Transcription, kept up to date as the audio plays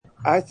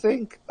I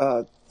think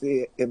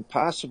the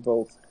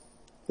impossible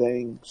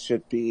thing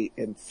should be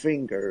in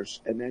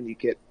fingers, and then you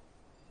get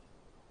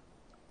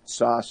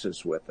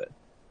sauces with it.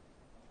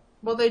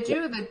 Well, they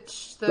do. The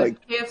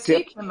Like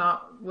KFC came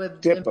out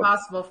with dip 'em.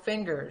 Impossible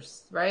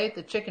Fingers, right?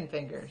 The chicken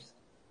fingers.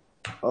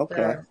 Okay.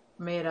 They're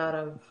made out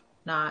of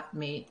not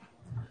meat.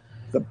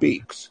 The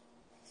beaks.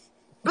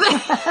 Because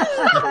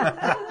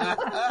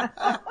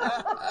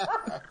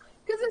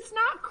it's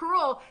not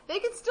cruel. They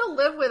can still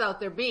live without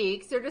their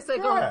beaks. They're just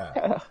like,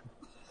 Right.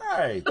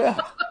 right? You don't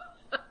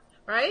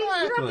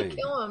have Exactly. to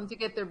kill them to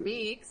get their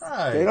beaks.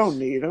 Right. They don't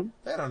need them.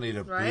 They don't need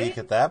a Right? beak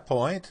at that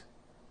point.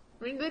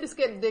 I mean,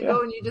 they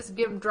go and you just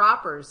give them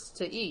droppers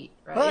to eat,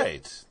 right?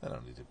 Right. They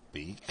don't need a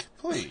beak.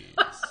 Please.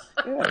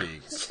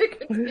 Beaks.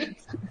 Chicken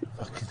beaks.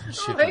 Fucking Oh my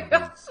chicken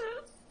God. beaks.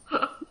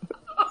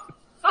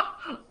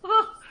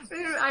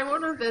 I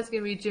wonder if that's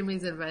going to be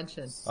Jimmy's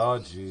invention. Oh,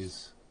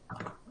 jeez.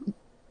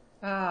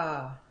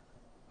 Ah.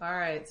 All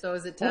right. So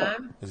is it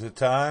time? Is it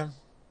time?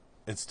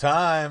 It's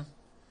time.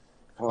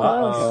 Oh,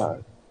 Uh-oh.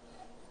 God.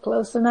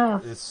 Close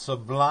enough. It's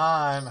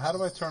sublime. How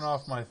do I turn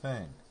off my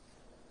thing?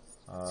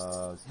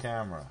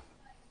 Camera.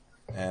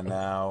 And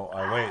now,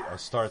 I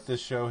start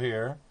this show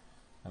here.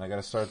 And I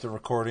gotta start the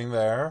recording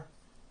there.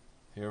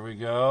 Here we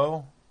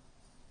go.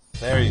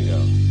 There you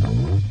go.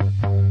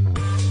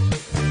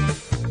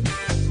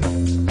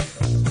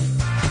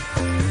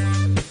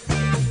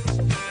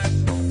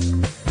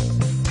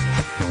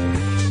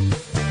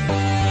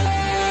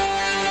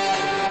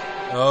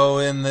 Oh,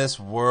 in this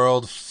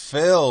world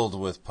filled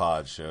with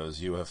pod shows,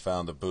 you have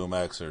found the Boom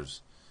Xers.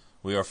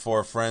 We are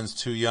four friends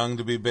too young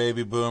to be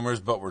baby boomers,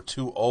 but we're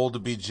too old to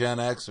be Gen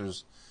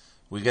Xers.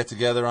 We get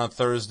together on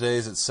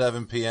Thursdays at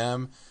 7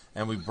 p.m.,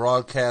 and we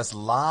broadcast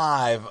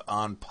live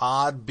on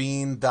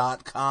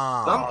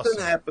podbean.com. Something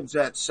happens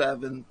at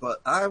 7, but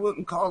I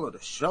wouldn't call it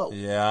a show.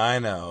 Yeah, I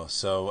know.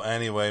 So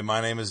anyway,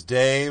 my name is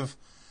Dave,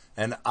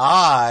 and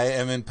I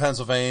am in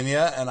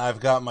Pennsylvania, and I've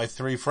got my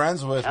three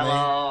friends with me.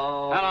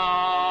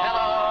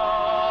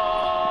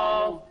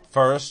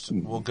 First,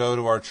 we'll go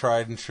to our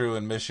tried and true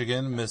in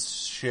Michigan, Miss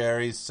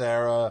Sherry,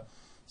 Sarah,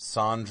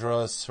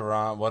 Sandra,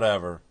 Saran,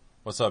 whatever.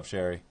 What's up,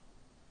 Sherry?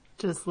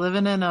 Just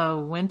living in a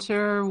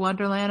winter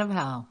wonderland of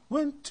hell.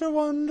 Winter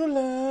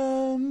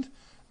Wonderland.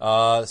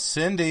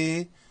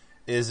 Cindy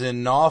is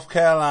in North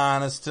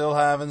Carolina, still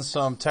having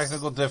some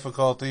technical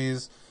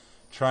difficulties,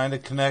 trying to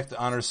connect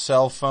on her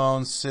cell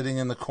phone, sitting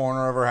in the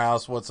corner of her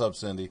house. What's up,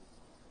 Cindy?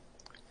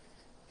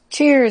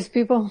 Cheers,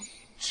 people.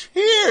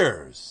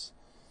 Cheers!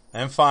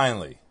 And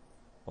finally,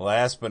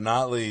 last but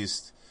not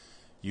least,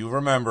 you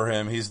remember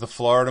him. He's the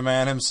Florida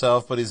man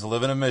himself, but he's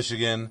living in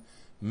Michigan.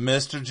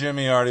 Mr.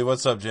 Jimmy Artie.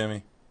 What's up,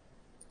 Jimmy?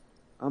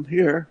 I'm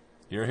here.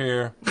 You're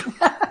here.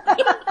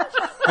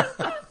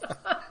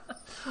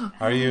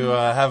 Are you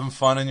having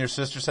fun in your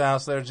sister's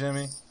house there,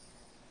 Jimmy?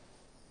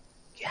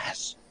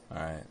 Yes. All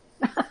right.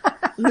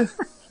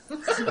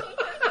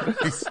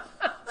 He's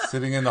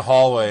sitting in the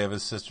hallway of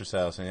his sister's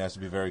house, and he has to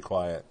be very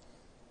quiet.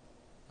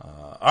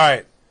 All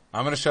right.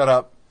 I'm going to shut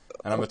up,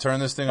 and I'm going to turn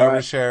this thing over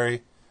to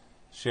Sherry.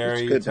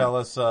 Sherry, good, tell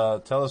us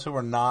who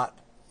we're not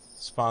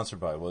sponsored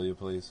by, will you,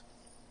 please?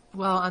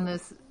 Well, on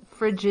this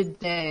frigid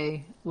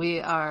day, we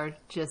are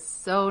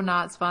just so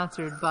not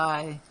sponsored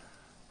by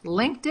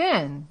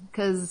LinkedIn,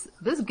 because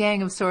this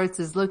gang of sorts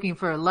is looking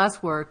for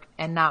less work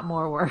and not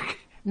more work.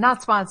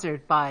 Not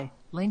sponsored by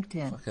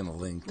LinkedIn. Fucking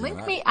LinkedIn.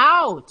 Link me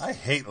out. I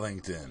hate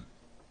LinkedIn.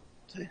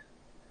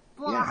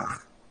 Yeah.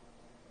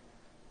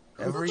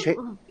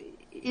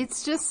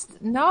 It's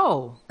just,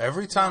 no.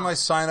 Every time I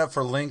sign up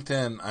for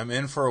LinkedIn, I'm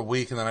in for a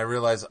week, and then I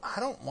realize I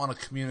don't want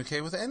to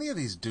communicate with any of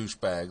these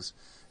douchebags,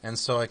 and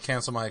so I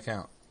cancel my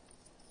account.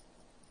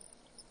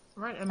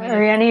 Right. I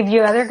Are any of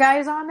you other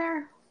guys on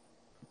there?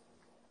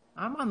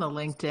 I'm on the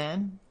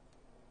LinkedIn.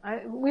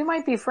 We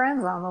might be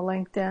friends on the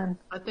LinkedIn.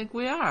 I think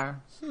we are.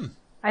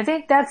 I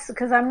think that's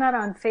because I'm not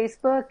on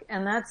Facebook,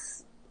 and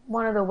that's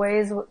one of the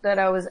ways that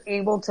I was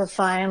able to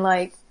find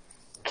like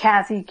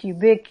Kathy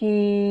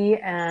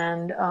Kubicki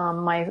and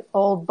my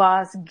old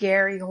boss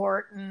Gary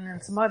Horton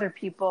and some other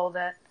people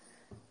that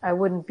I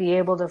wouldn't be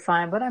able to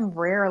find. But I'm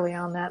rarely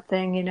on that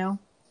thing, you know.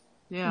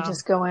 Yeah. I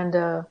just go in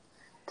to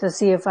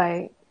see if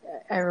I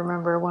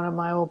remember one of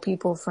my old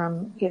people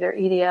from either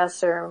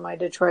EDS or my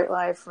Detroit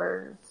life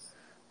or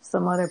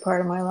some other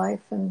part of my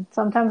life, and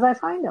sometimes I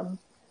find them.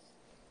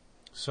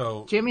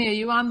 So, Jimmy, are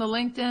you on the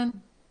LinkedIn?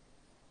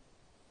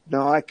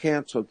 No, I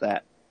canceled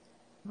that.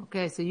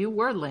 Okay, so you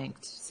were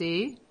linked.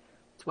 See?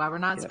 That's why we're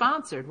not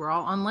sponsored. We're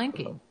all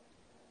unlinking.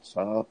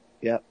 So,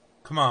 yep.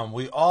 come on,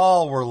 we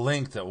all were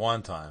linked at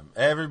one time.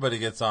 Everybody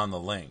gets on the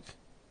link.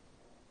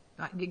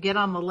 You get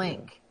on the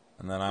link.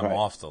 And then I'm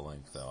off the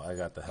link, though. I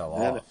got the hell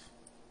off.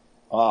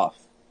 Off.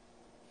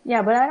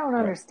 Yeah, but I don't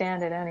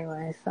understand it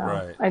anyway, so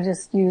Right. I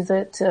just use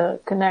it to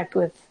connect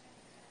with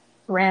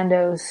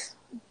randos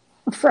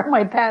from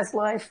my past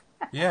life.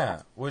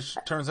 Yeah, which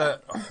turns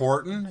out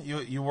Horton.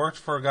 You worked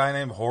for a guy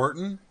named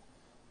Horton.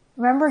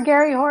 Remember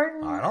Gary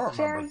Horton? I don't remember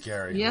Sherry?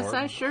 Gary. Yes, Horton.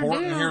 I sure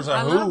Horton do. Here's a I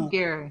Who. love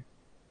Gary.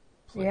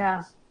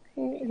 Yeah.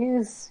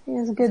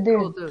 He's a good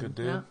Cool dude. dude. Good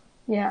dude. Yeah.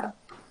 Yeah.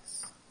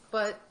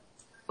 But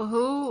a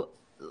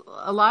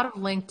lot of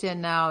LinkedIn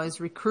now is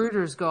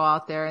recruiters go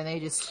out there and they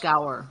just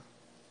scour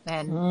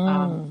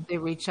and they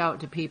reach out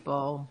to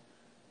people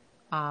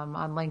on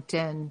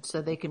LinkedIn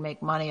so they can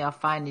make money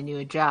off finding you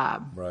a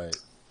job. Right.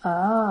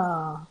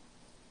 Oh.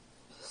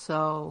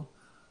 So,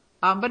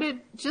 but it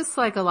just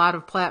like a lot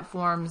of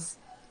platforms,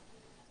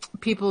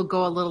 people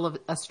go a little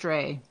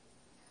astray.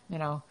 You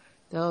know,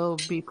 they'll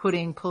be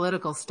putting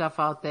political stuff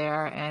out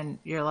there, and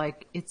you're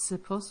like, it's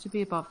supposed to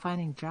be about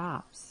finding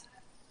jobs,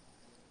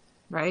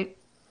 right?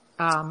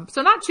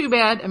 So not too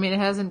bad. I mean, it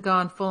hasn't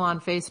gone full on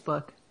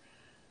Facebook,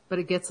 but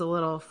it gets a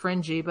little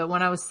fringy. But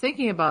when I was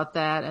thinking about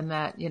that and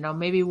that, you know,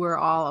 maybe we're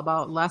all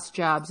about less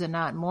jobs and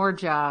not more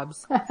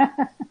jobs,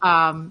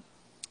 have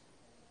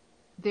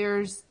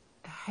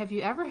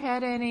you ever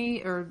had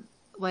any or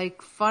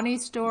like funny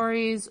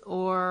stories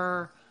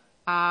or,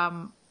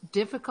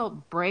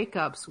 difficult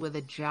breakups with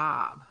a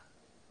job?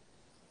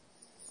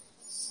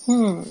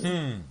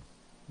 You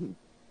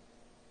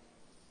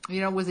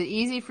know, was it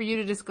easy for you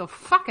to just go,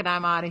 fuck it,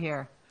 I'm out of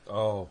here?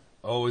 Oh,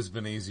 always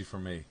been easy for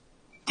me.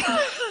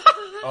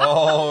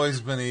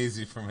 Always been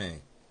easy for me.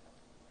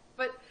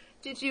 But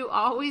did you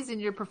always in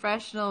your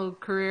professional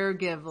career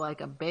give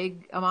like a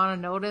big amount of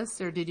notice,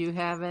 or did you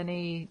have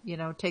any, you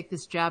know, take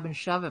this job and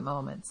shove it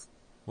moments?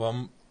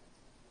 Well,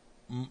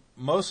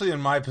 mostly in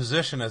my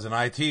position as an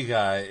IT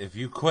guy, if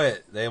you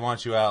quit, they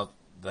want you out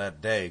that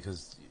day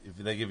because if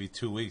they give you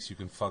 2 weeks, you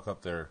can fuck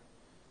up their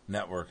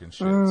network and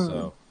shit.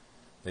 So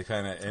they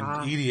kind of,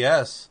 and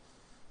EDS,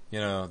 you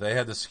know, they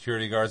had the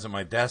security guards at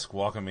my desk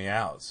walking me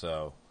out.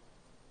 So,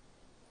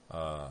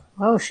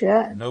 Oh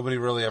shit. nobody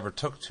really ever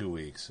took 2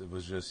 weeks. It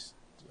was just,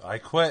 I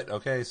quit.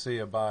 Okay, see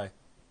ya, bye.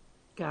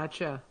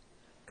 Gotcha.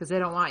 Because they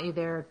don't want you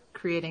there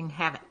creating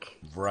havoc.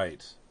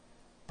 Right.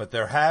 But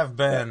there have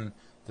been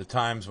the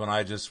times when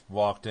I just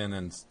walked in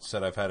and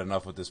said I've had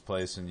enough with this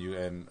place,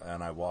 and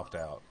I walked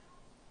out.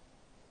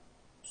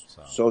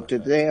 So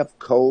did they have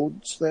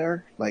codes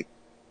there? Like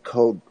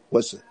code,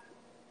 was it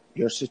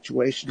your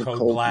situation a Code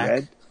code black?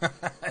 red?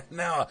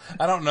 No,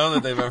 I don't know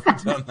that they've ever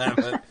done that,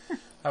 but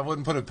I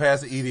wouldn't put it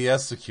past the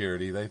EDS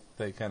security.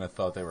 They kind of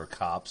thought they were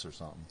cops or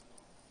something.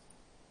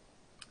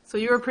 So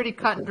you were pretty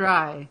cut and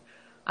dry.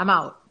 I'm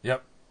out.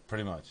 Yep,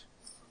 pretty much.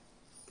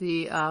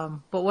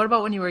 But what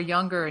about when you were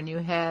younger and you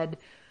had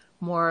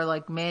more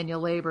like manual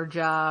labor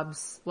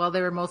jobs? Well,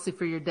 they were mostly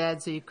for your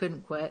dad, so you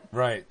couldn't quit.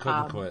 Right,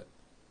 couldn't quit.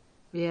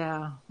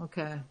 Yeah.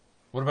 Okay.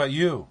 What about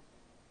you?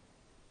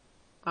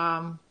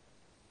 I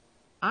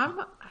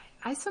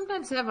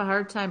sometimes have a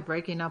hard time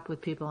breaking up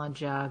with people on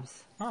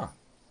jobs. Huh.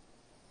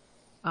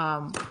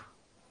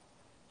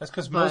 That's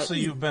because but-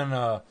 mostly you've been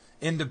a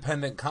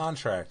independent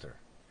contractor.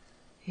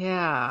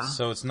 Yeah.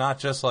 So it's not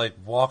just like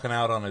walking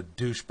out on a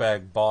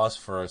douchebag boss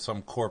for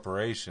some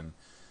corporation.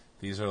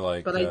 These are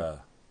like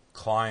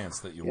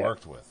clients that you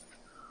worked with.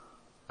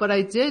 But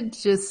I did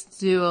just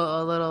do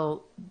a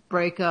little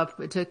breakup.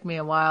 It took me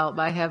a while,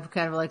 but I have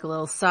kind of like a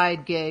little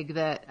side gig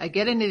that I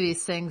get into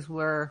these things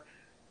where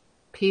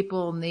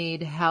people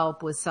need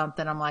help with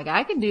something. I'm like,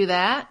 I can do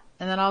that.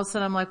 And then all of a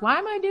sudden I'm like, why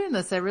am I doing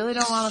this? I really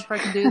don't want to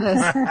freaking do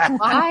this.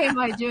 Why am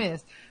I doing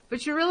this?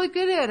 But you're really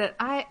good at it.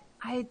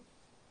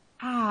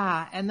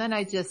 And then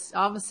I just,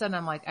 all of a sudden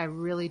I'm like, I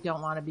really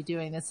don't want to be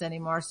doing this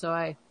anymore. So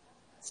I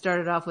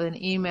started off with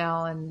an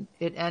email and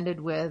it ended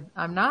with,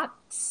 I'm not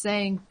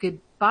saying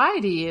goodbye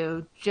to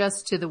you,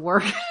 just to the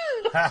work. And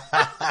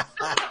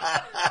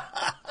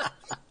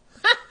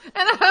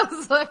I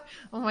was like,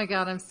 oh my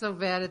God, I'm so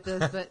bad at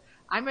this. But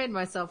I made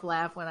myself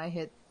laugh when I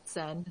hit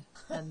send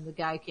and the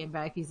guy came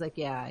back. He's like,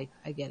 yeah,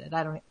 I get it.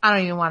 I don't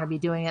even want to be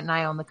doing it and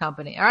I own the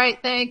company. All right.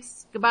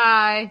 Thanks.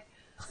 Goodbye.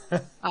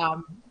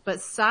 But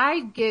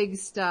side gig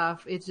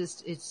stuff,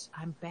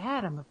 I'm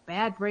bad. I'm a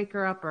bad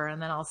breaker upper.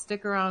 And then I'll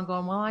stick around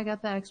going, well, I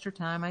got that extra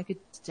time. I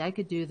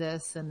could do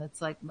this. And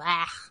it's like,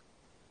 blah.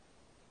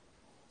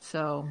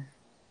 So.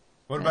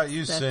 What about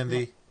you,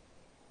 Cindy?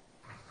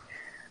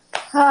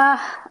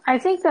 I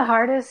think the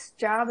hardest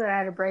job that I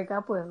had to break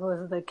up with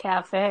was the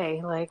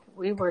cafe. Like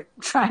we were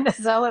trying to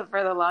sell it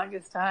for the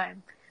longest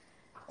time.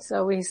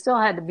 So we still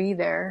had to be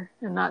there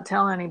and not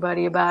tell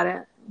anybody about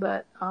it.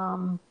 But,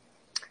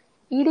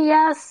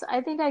 EDS, I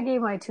think I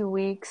gave my 2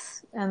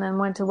 weeks and then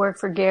went to work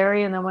for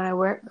Gary. And then when I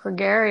worked for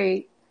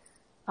Gary,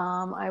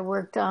 I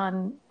worked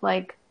on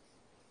like,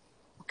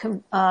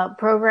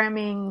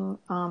 programming,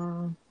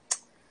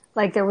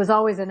 like there was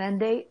always an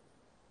end date,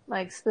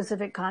 like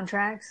specific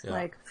contracts,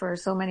 like for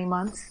so many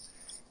months.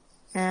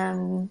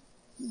 And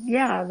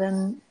yeah,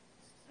 then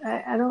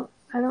I don't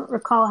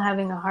recall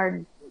having a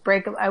hard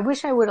breakup. I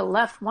wish I would have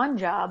left one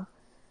job,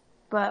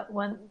 but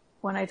when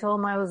I told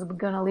him I was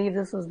going to leave,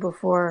 this was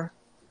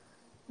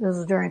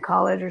during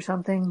college or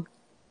something.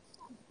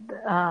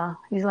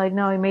 He's like,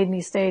 no, he made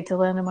me stay till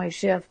the end of my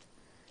shift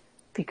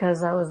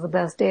because I was the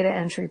best data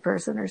entry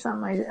person or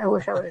something. I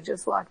wish I would have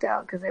just walked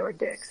out because they were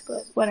dicks,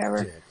 but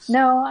whatever. Dicks.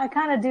 No, I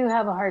kind of do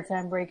have a hard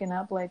time breaking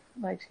up like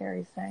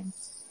Sherry's saying.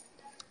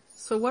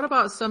 So what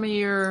about some of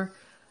your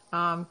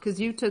Cause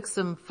you took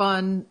some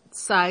fun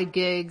side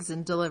gigs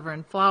and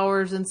delivering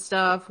flowers and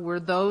stuff.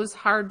 Were those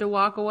hard to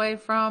walk away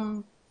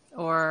from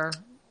or?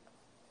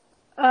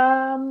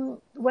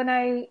 When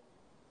I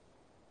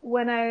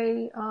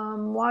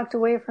walked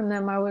away from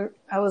them,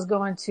 I was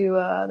going to,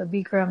 the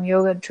Bikram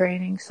yoga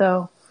training.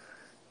 So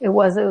it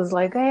was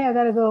like, hey, I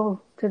gotta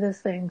go to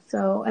this thing.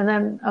 So, and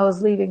then I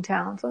was leaving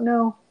town. So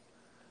no,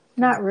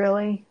 not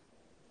really.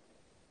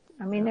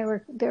 I mean,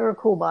 they were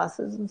cool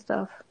bosses and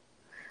stuff.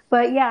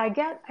 But yeah,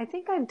 I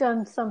think I've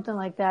done something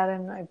like that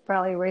and I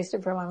probably erased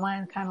it from my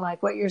mind, kind of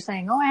like what you're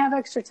saying. Oh, I have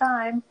extra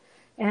time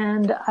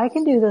and I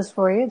can do this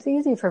for you. It's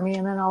easy for me.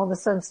 And then all of a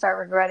sudden start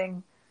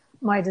regretting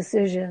my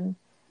decision.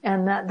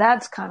 And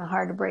that's kind of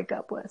hard to break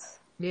up with.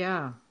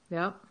 Yeah.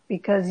 Yep.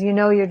 Because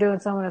you're doing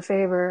someone a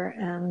favor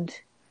and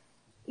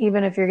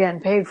even if you're getting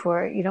paid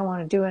for it, you don't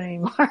want to do it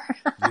anymore.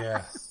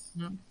 Yeah.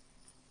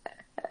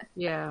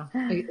 Yeah,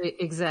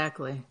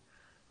 exactly.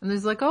 And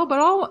there's like, oh, but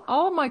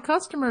all my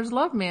customers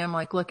love me. I'm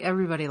like, look,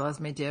 everybody loves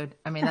me, dude.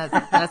 I mean,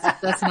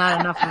 that's not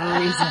enough of a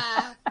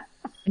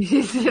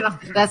reason.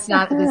 That's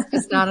not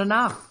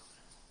enough.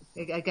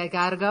 I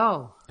gotta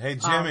go. Hey,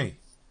 Jimmy,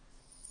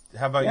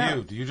 how about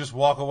you? Do you just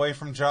walk away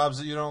from jobs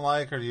that you don't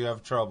like or do you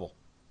have trouble?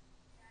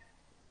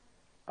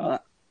 I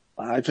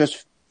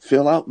just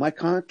fill out my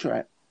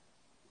contract.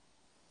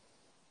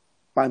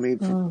 I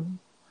mean,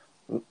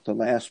 the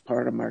last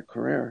part of my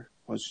career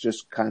was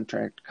just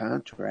contract.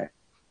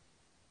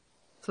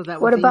 So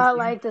that what about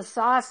like the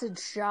sausage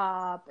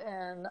shop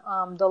and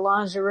the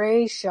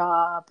lingerie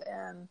shop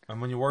and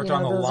when you worked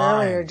on the those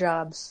line earlier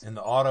jobs in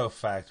the auto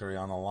factory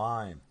on the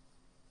line?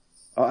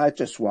 Oh, I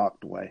just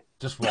walked away.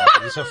 Just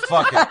walked. You said,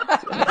 "Fuck it,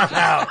 I'm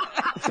out."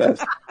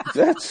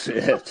 That's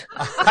it.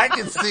 I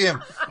can see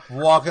him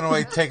walking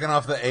away, taking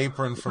off the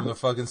apron from the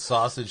fucking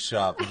sausage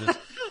shop and just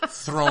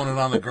throwing it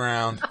on the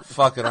ground.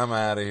 Fuck it, I'm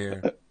out of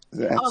here.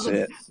 That's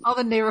it. All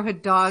the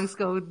neighborhood dogs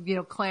go,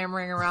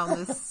 clamoring around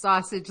this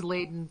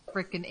sausage-laden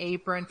frickin'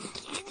 apron.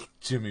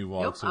 Jimmy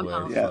walks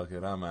away. Fuck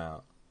it, I'm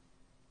out.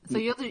 So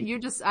you're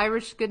just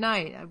Irish good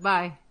night.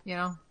 Bye.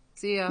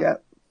 See ya. Yeah.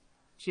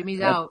 Jimmy's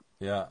out.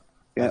 Yeah.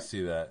 I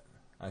see that.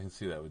 I can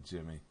see that with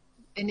Jimmy.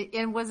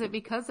 And was it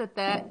because at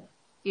that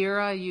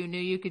era you knew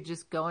you could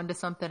just go into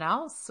something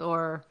else,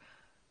 or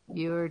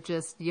you were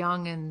just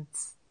young and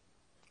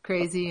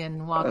crazy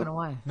and walking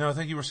away? No, I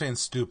think you were saying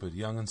stupid,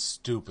 young and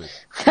stupid.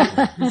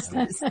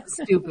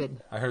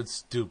 Stupid. I heard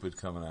stupid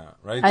coming out,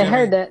 right, I Jimmy?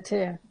 heard that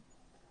too.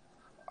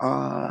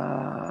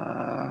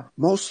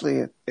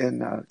 Mostly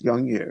in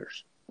young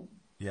years.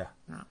 Yeah.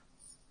 Oh.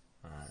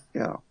 All right.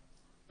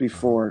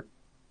 Before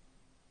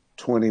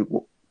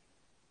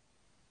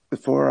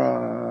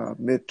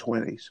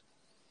mid-20s.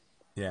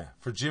 Yeah.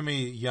 For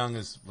Jimmy, young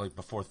is like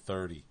before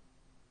 30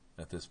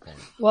 at this point.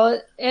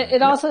 Well,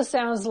 it also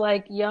sounds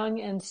like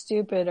young and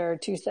stupid are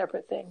two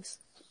separate things.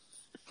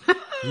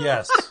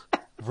 Yes.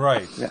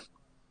 Right. Yeah.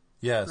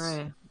 Yes.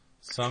 Right.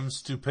 Some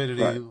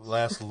stupidity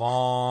lasts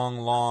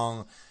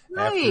long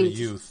after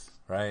youth,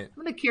 right?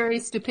 I'm going to carry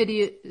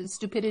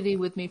stupidity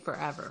with me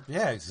forever.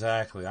 Yeah,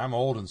 exactly. I'm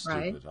old and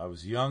stupid. Right. I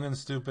was young and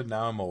stupid.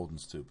 Now I'm old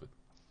and stupid.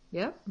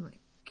 Yep.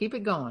 Keep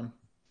it going.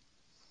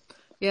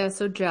 Yeah,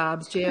 so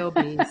jobs,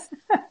 JOBs.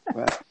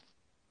 Right.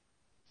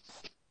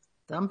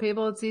 Some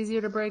people it's easier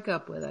to break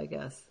up with, I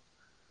guess.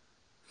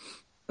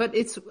 But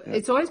it's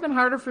always been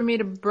harder for me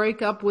to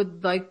break up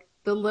with like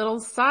the little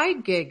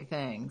side gig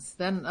things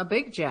than a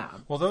big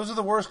job. Well, those are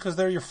the worst because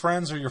they're your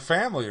friends or your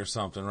family or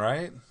something,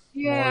 right?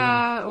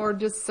 Yeah, or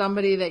just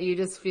somebody that you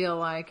just feel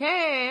like,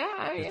 hey,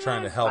 You're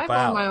trying to help I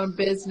out. own my own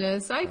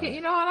business. I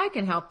can, I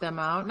can help them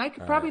out, and I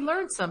could probably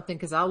learn something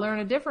because I'll learn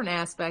a different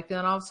aspect. And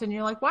then all of a sudden,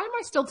 you're like, why am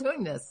I still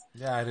doing this?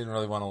 Yeah, I didn't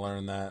really want to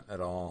learn that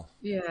at all.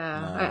 Yeah,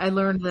 No. I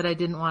learned that I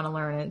didn't want to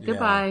learn it.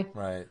 Goodbye.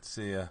 Yeah, right.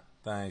 See ya.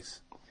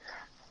 Thanks.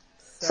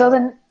 So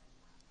the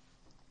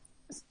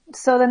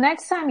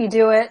next time you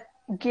do it,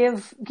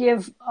 give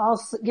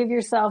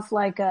yourself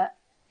like a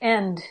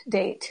end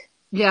date.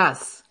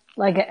 Yes.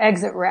 Like an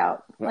exit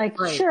route. Like,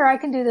 sure, I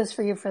can do this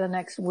for you for the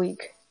next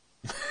week.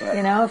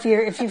 If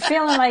you're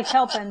feeling like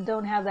helping,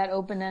 don't have that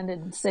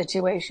open-ended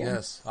situation.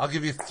 Yes. I'll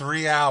give you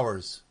 3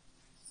 hours.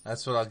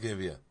 That's what I'll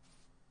give you.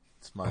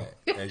 It's my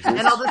exit.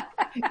 And I'll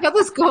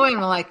just go in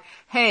and like,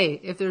 hey,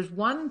 if there's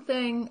one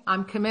thing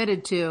I'm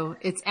committed to,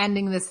 it's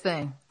ending this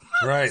thing.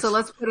 Right. So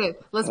let's put a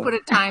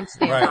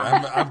timestamp. Right.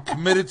 I'm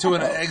committed to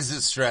an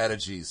exit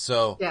strategy.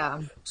 So yeah,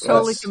 I'm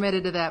totally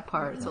committed to that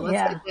part. So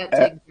let's get that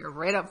taken care of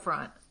right up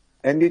front.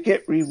 And you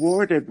get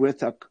rewarded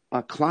with a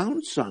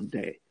clown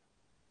Sunday.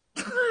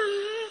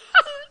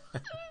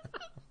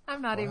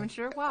 I'm not even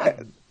sure why.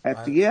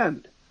 At the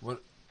end.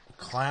 What?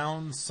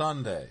 Clown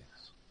Sunday.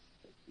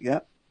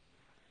 Yep.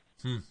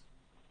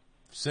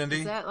 Cindy?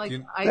 Is that like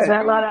is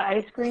that a lot of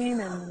ice cream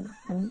and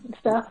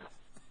stuff?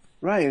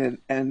 Right.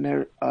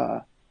 And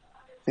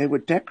they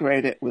would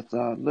decorate it with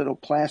little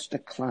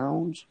plastic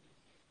clowns.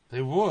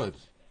 They would?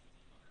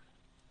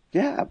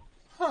 Yeah.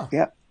 Huh.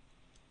 Yep.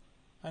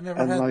 I never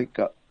and had...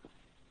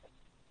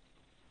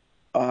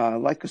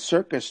 like a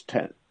circus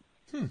tent.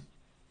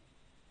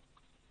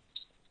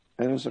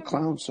 and it's a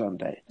clown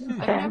Sunday.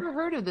 I've never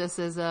heard of this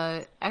as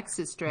a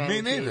exit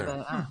strategy. Me neither.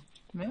 But,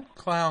 yeah.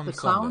 Clown The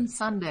Sunday. Clown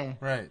Sunday.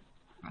 Right.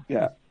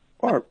 Yeah,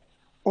 or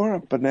a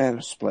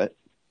banana split.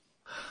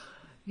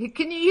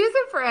 Can you use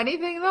it for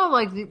anything though?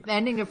 Like the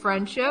ending a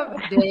friendship,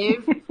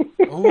 Dave?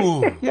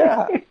 Ooh.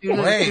 Yeah,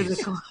 Wait.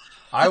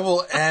 I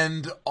will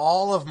end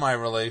all of my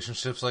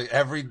relationships, like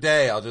every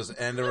day I'll just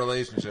end a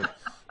relationship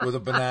with a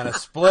banana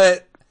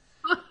split,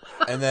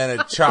 and then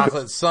a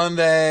chocolate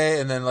sundae,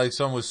 and then like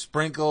some with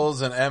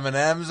sprinkles and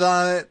M&Ms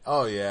on it.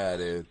 Oh yeah,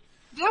 dude.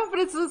 No, but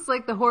it's just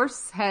like the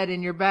horse head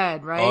in your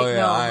bed, right? Oh,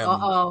 yeah,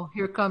 No,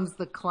 here comes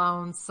the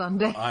Clown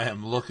Sunday. I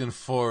am looking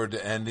forward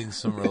to ending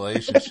some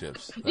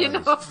relationships. You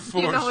That know, is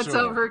for it's sure.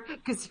 over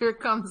because here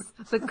comes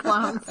the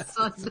Clown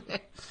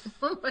Sunday.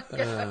 Oh my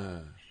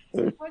God.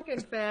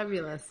 Fucking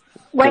fabulous.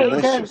 Wait,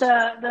 Delicious.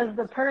 does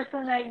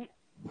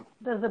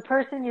the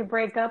person you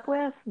break up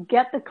with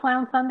get the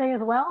Clown Sunday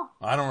as well?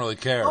 I don't really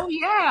care. Oh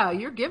yeah,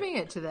 you're giving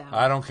it to them.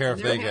 I don't care if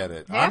They're they get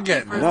it. I'm happy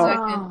getting for a it. No.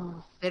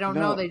 second. They don't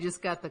No. know they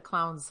just got the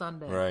Clown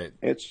Sunday. Right.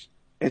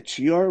 it's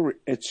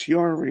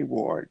your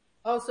reward.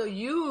 Oh, so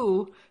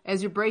you,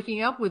 as you're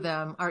breaking up with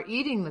them, are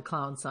eating the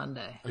Clown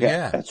Sunday.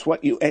 Yeah. That's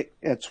what you.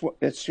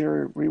 It's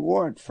your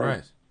reward for.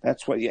 Right.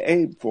 That's what you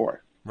aim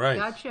for. Right.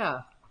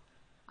 Gotcha.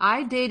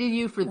 I dated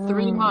you for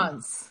 3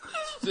 months.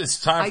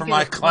 It's time I for get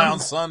my it. Clown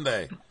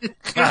Sunday. Here's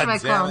God my damn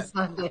Clown it.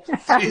 Sunday.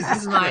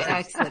 This is my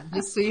exit,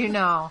 just so you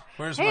know.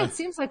 Where's Hey, my- it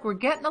seems like we're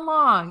getting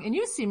along, and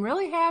you seem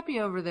really happy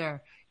over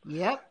there.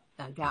 Yep,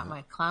 I got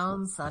my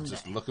Clown Sunday.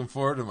 Just looking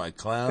forward to my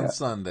Clown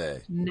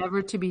Sunday.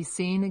 Never to be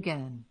seen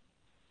again.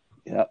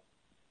 Yep.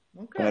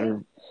 Okay.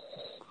 Better.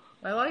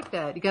 I like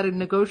that. You got to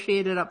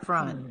negotiate it up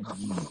front.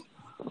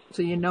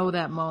 So you know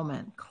that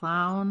moment.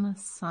 Clown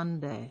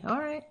Sunday. All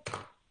right.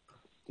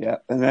 Yeah,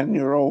 and then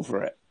you're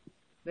over it.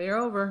 They're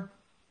over.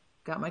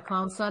 Got my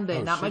Clown Sunday,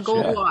 Oh, not my shit,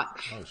 gold yeah.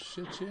 watch. Oh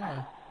shit,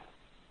 yeah.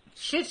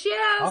 Shit,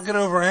 yes. I'll get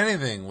over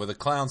anything with a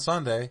Clown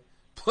Sunday.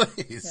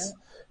 Please.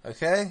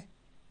 Okay?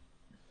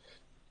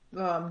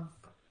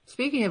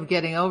 Speaking of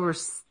getting over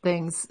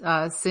things,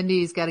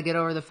 Cindy's got to get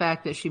over the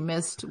fact that she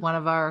missed one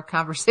of our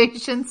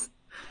conversations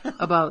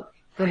about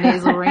the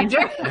Nasal Ranger.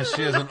 And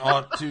she has an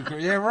ought to.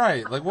 Yeah,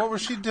 right. Like, what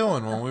was she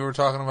doing when we were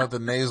talking about the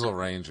Nasal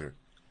Ranger?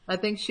 I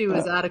think she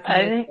was out of I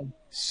commission.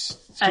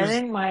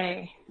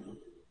 think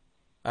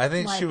I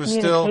think my she was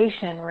still.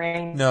 communication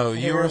range. No,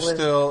 you were was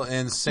still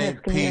in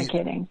St. Pete,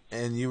 miscommunicating.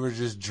 and you were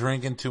just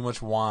drinking too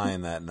much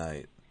wine that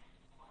night.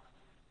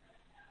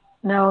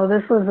 No,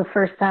 this was the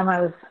first time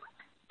I was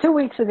 2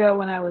 weeks ago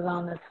when I was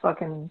on this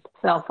fucking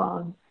cell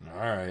phone. All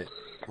right.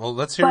 Well,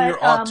 let's hear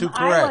your ought to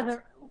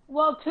correct.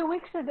 Well, 2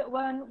 weeks ago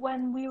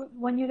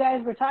when you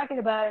guys were talking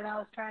about it and I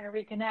was trying to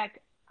reconnect,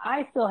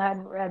 I still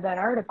hadn't read that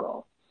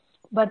article.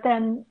 But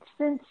then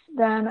since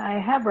then I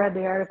have read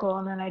the article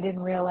and then I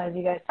didn't realize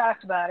you guys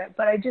talked about it.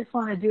 But I just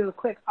want to do a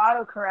quick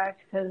autocorrect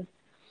because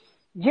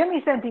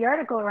Jimmy sent the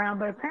article around,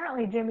 but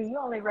apparently, Jimmy, you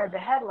only read the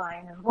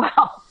headline as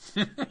well.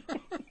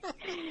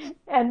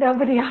 And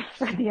nobody else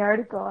read the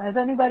article. Has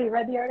anybody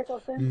read the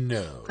article since?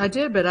 No. I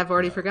did, but I've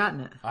already forgotten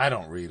it. I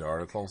don't read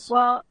articles.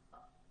 Well,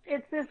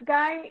 it's this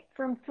guy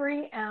from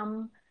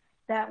 3M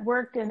that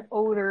worked in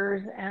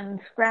odors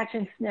and scratch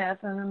and sniff,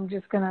 and I'm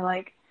just going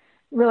to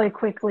really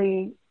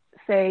quickly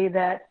say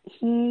that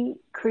he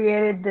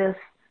created this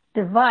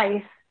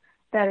device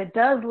that it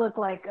does look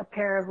like a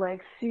pair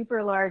of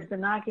super large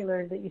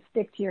binoculars that you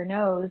stick to your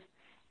nose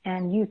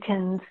and you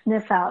can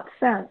sniff out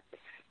scents.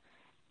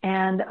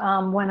 And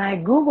when I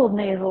Googled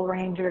Nasal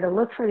Ranger to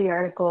look for the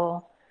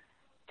article,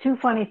 two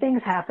funny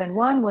things happened.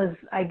 One was,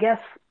 I guess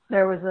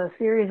there was a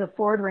series of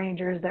Ford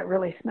Rangers that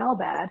really smell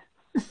bad.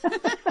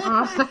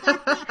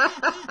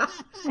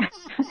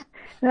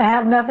 That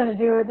have nothing to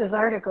do with this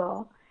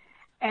article.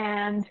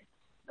 And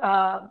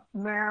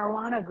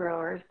marijuana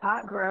growers,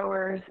 pot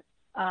growers,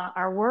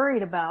 are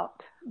worried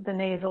about the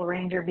Nasal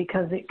Ranger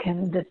because it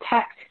can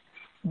detect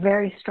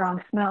very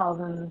strong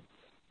smells. And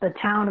the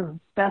town of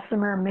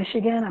Bessemer,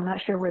 Michigan, I'm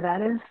not sure where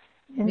that is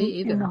in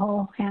the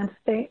whole hand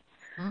state.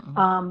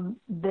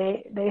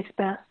 They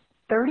spent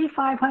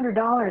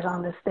 $3,500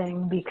 on this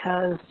thing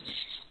because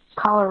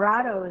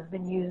Colorado has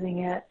been using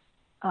it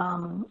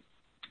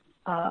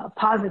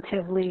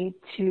positively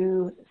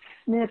to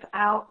sniff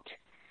out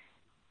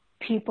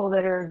people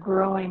that are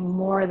growing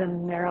more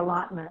than their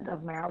allotment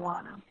of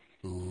marijuana.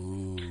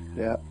 Ooh.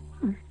 Yeah.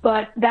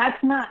 But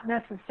that's not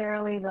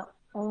necessarily the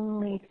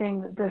only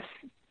thing that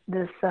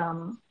this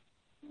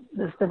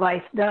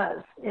device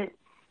does.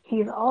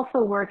 He's also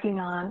working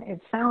on,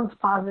 it sounds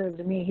positive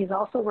to me, he's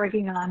also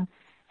working on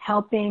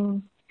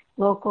helping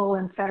local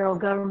and federal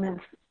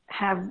governments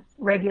have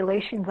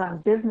regulations on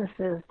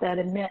businesses that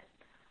emit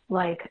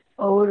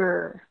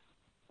odor,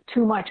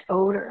 too much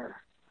odor,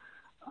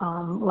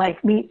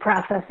 like meat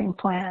processing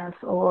plants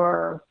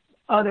or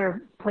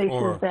other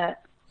places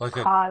that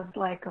cause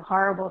a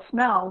horrible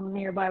smell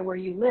nearby where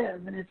you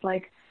live. And it's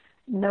like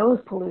nose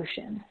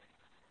pollution,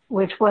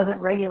 which wasn't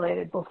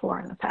regulated before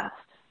in the past.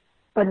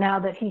 But now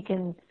that he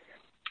can,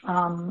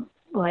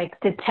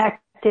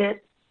 detect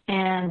it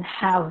and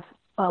have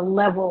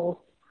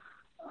level,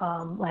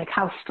 like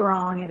how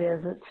strong it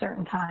is at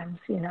certain times.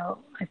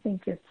 I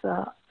think it's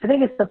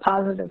a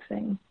positive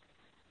thing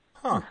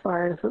as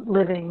far as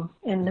living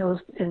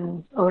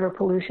in odor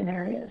pollution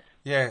areas.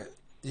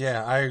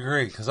 Yeah, I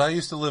agree. Because I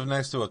used to live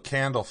next to a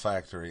candle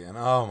factory, and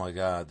oh my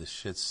god, this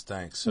shit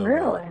stank so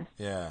Really? bad.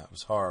 Yeah, it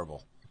was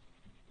horrible.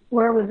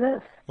 Where was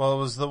this? Well, it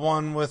was the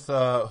one with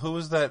who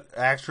was that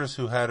actress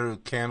who had a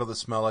candle that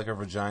smelled like her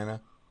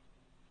vagina?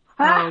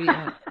 Oh,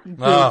 yeah.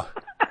 Oh,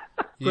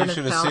 you Gwyneth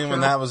should have seen when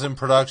Paltrow. that was in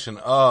production.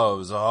 Oh, it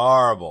was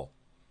horrible.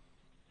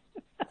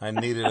 I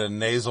needed a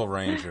nasal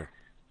ranger.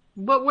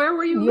 But where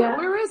were you? Yeah.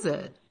 Where is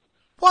it?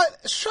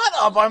 What? Shut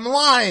up! I'm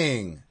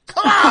lying.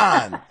 Come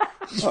on.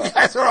 You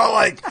guys are all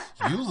like,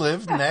 you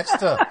live next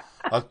to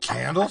a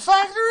candle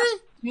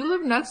factory? You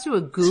live next to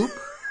a goop?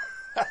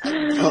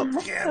 Candle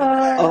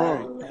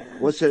factory.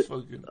 Was it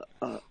Fucking-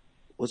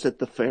 was it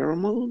the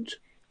pheromones?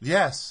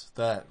 Yes,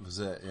 that was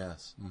it.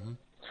 Yes. Mm-hmm.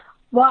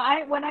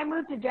 Well, when I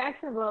moved to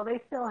Jacksonville,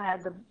 they still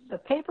had the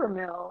paper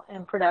mill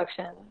in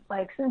production.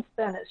 Like since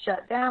then, it's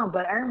shut down.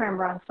 But I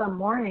remember on some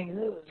mornings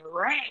it was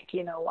rank,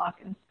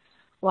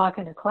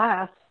 walking to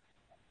class.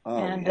 Oh,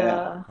 And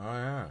yeah. Oh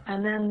yeah.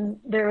 and then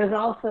there was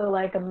also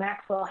like a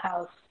Maxwell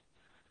House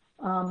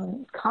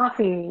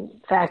coffee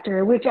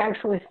factory, which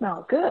actually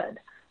smelled good,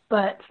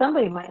 but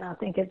somebody might not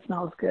think it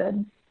smells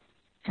good.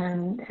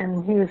 And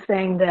he was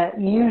saying that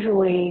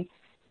usually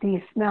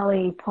these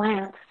smelly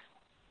plants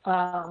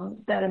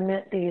that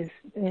emit these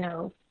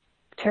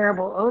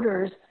terrible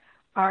odors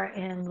are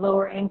in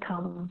lower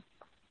income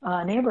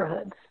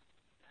neighborhoods.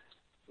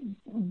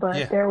 But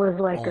Yeah, there was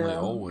like only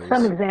always.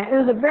 some example. It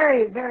was a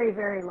very, very,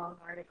 very long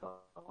article.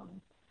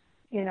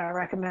 And, I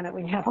recommend it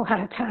when you have a lot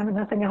of time and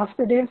nothing else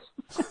to do.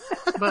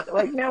 But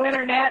Like no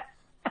internet.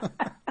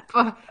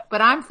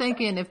 but I'm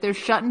thinking if they're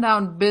shutting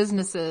down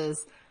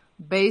businesses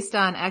based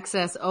on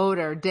excess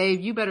odor,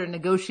 Dave, you better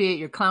negotiate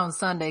your Clown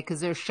Sunday because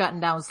they're shutting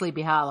down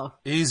Sleepy Hollow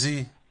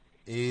Easy.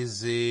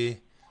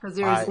 because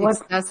there's I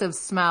excessive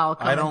smell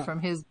coming don't- from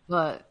his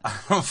butt. I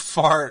don't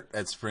fart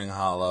at Spring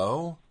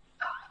Hollow.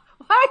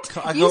 What?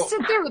 I You go-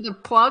 sit there with a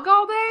plug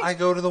all day? I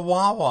go to the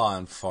Wawa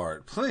and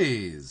fart.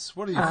 Please.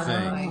 What do you think?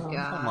 my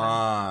God. Come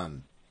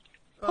on.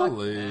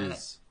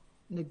 Please.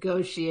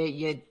 Negotiate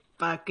your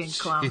fucking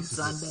Clown Jesus.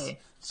 Sunday.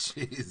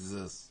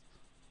 Jesus.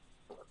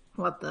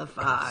 What the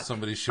fuck?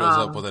 Somebody shows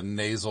up with a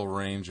nasal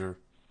ranger.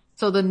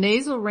 So the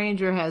Nasal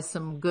Ranger has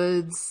some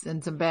goods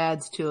and some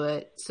bads to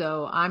it.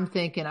 So I'm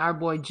thinking our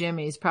boy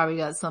Jimmy's probably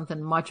got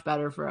something much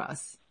better for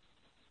us.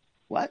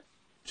 What?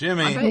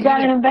 Jimmy. bet- You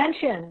got an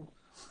invention.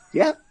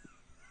 Yep.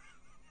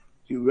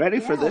 You ready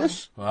for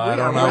this? Well, I We don't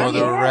are know ready.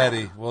 whether we're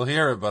ready. We'll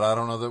hear it, but I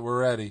don't know that we're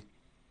ready.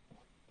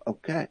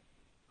 Okay.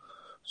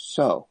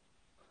 So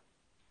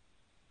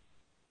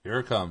Here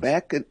it comes.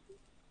 back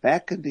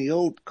in the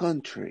old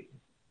country,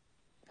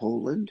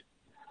 Poland,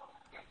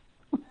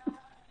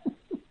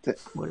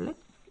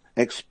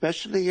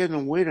 especially in the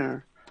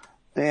winter,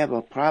 they have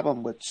a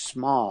problem with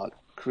smog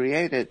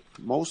created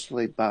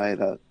mostly by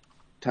the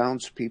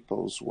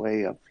townspeople's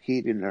way of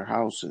heating their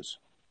houses.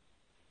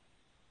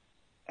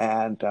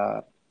 And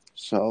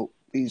so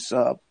these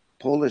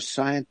Polish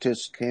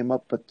scientists came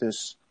up with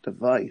this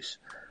device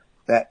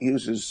that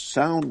uses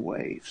sound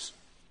waves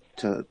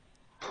to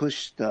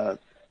push the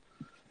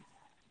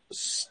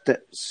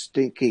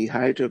stinky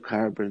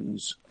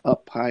hydrocarbons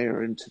up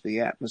higher into the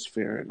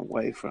atmosphere and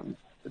away from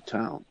the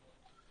town.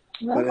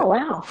 Oh,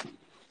 wow.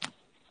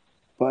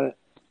 But it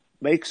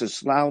makes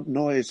this loud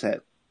noise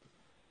that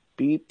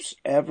beeps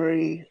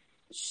every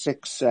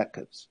 6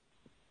 seconds.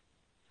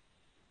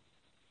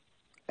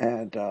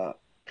 And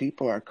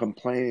people are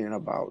complaining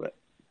about it.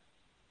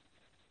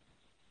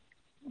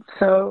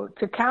 So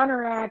to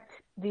counteract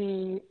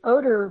the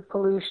odor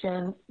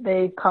pollution,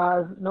 they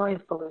cause noise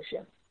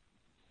pollution.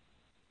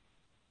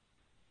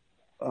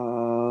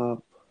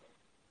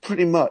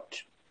 Pretty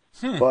much.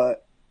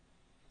 But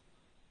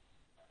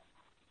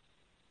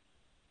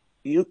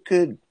you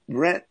could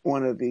rent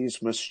one of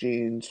these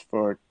machines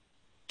for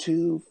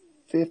 $250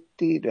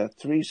 to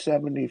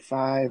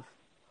 $375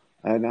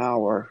 an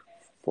hour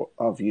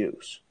of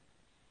use.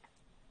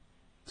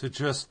 To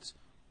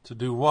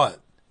do what?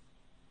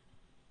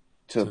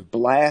 To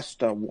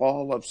blast a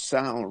wall of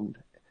sound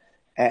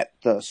at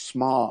the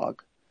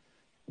smog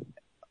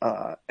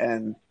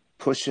and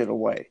push it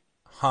away.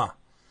 Huh.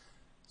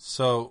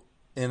 So,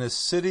 in a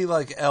city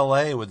like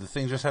LA, would the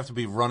thing just have to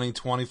be running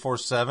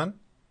 24/7?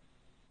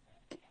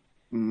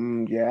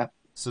 Yeah.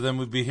 So then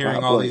we'd be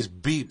hearing all these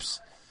beeps.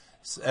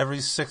 Every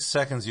 6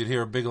 seconds you'd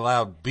hear a big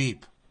loud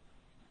beep.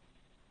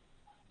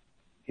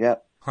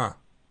 Yep. Huh.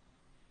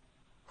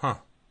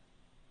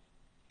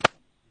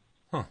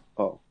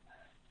 Oh.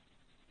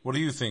 What do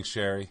you think,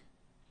 Sherry?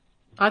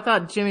 I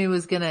thought Jimmy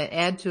was going to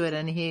add to it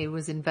and he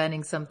was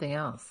inventing something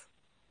else.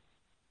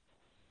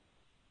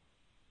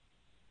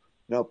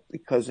 No,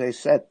 because they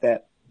said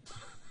that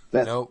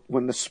Nope.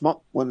 when the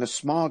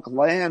smog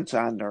lands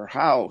on their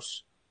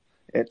house,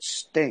 it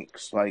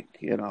stinks like,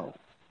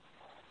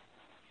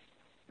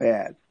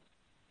 bad.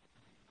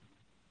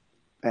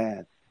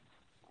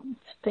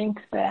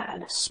 stinks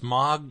bad.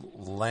 Smog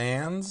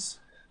lands?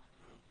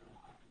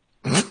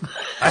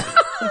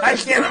 I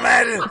can't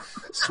imagine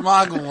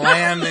smog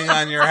landing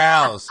on your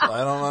house.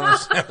 I don't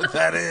understand what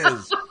that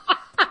is.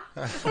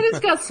 I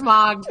just got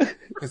smog.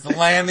 It's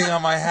landing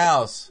on my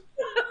house.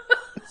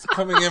 It's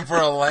coming in for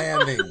a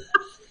landing.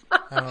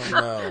 I don't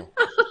know.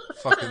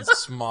 Fucking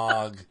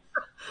smog.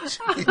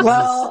 Jesus.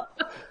 Well,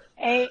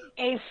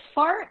 a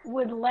fart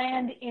would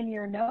land in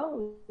your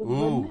nose,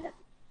 wouldn't it?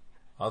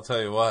 I'll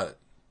tell you what.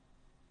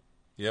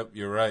 Yep,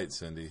 you're right,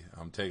 Cindy.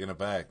 I'm taking it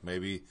back.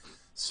 Maybe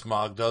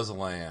smog does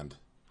land.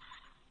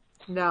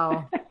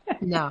 No.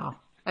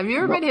 Have you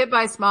ever been hit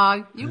by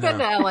smog? You've been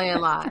to LA a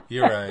lot.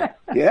 You're right.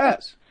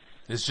 Yes.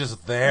 It's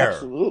just there.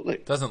 Absolutely.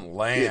 It doesn't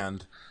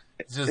land.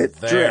 It's just It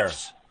there.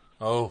 drifts.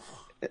 Oh.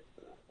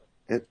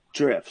 It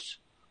drifts.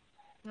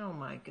 Oh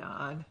my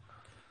God.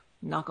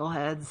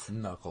 Knuckleheads.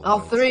 Knuckleheads. All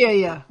three of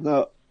you.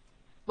 No,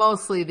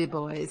 Mostly the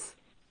boys.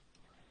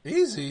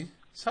 Easy.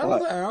 Settle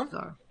What? down.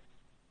 So,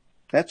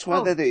 that's why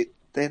Oh. they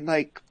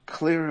like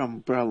clear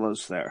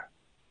umbrellas there.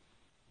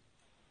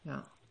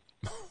 yeah.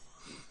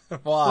 Why?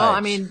 Well,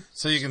 I mean-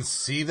 so you can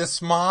see the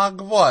smog?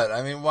 What?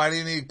 I mean, why do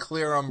you need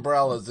clear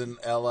umbrellas in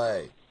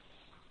LA?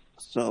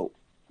 So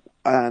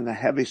on a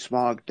heavy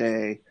smog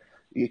day,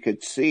 you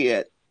could see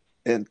it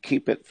and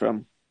keep it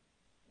from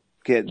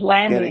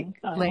Landing.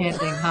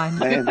 Landing on you.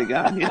 landing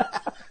on you.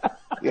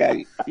 Yeah,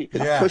 you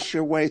can Yeah. push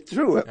your way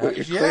through it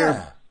with your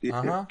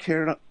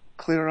Yeah.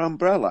 clear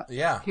umbrella.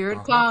 Yeah. Here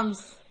it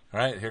comes.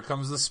 Right, here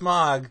comes the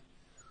smog.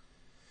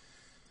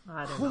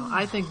 I don't know.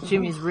 I think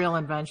Jimmy's real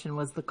invention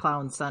was the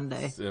clown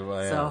Sunday.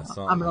 Well, yeah, So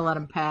something. I'm going to let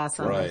him pass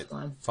on Right. this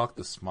one. Fuck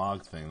the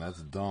smog thing.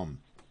 That's dumb.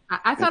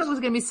 I thought it was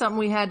going to be something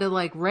we had to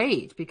like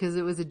rate because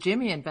it was a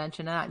Jimmy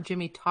invention, not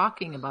Jimmy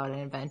talking about an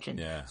invention.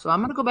 Yeah. So I'm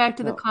going to go back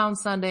to the Clown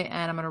Sunday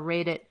and I'm going to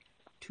rate it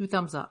 2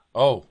 thumbs up.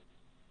 Oh,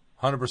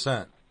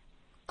 100%.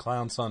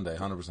 Clown Sunday,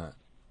 100%.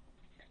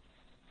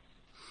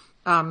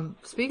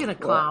 Speaking of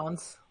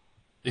clowns,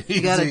 Easy.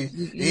 you got a,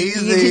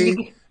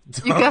 Easy.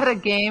 you got a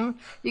game.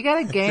 You got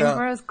a game Don't-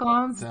 for us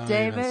clowns, Don't even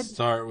David?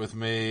 start with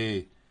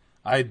me.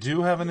 I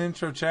do have an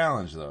intro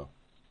challenge, though.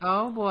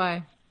 Oh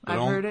boy. I've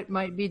don't- heard it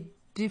might be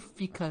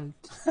difficult.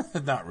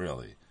 Not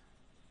really.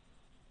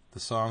 The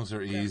songs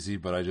are easy,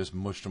 but I just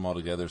mushed them all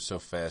together so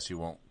fast you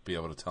won't be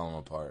able to tell them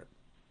apart.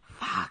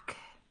 Fuck.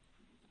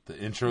 The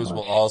intros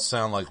will all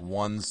sound like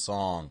one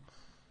song.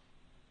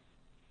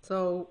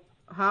 So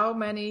how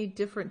many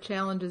different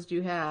challenges do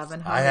you have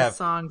and how I many have-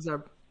 songs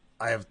are...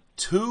 I have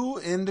 2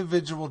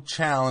 individual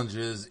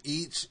challenges.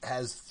 Each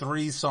has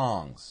 3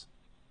 songs.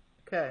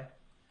 Okay.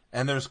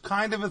 And there's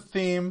kind of a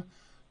theme,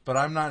 but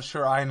I'm not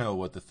sure I know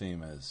what the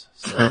theme is.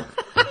 So,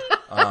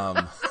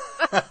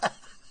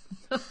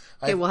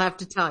 Okay, we'll have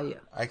to tell you.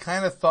 I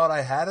kind of thought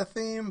I had a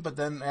theme, but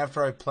then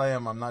after I play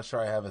them, I'm not sure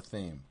I have a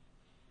theme.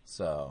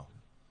 So,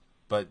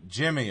 but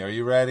Jimmy, are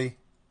you ready?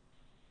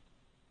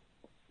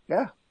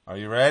 Yeah, Are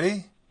you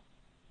ready?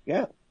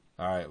 yeah.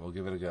 All right, we'll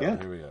give it a go. Yeah.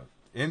 Here we go.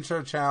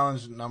 Intro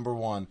challenge number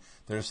 1.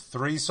 There's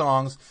 3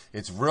 songs.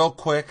 It's real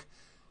quick.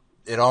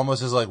 It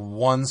almost is like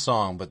one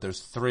song, but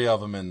there's 3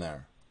 of them in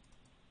there.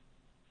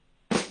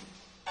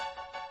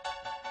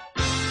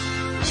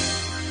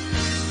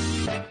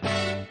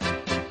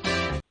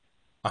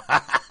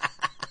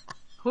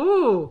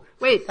 Ooh,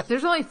 wait,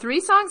 there's only 3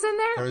 songs in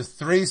there? There's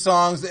 3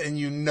 songs, and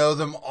you know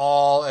them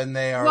all, and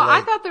they are Well,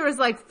 like... I thought there was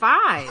like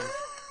 5.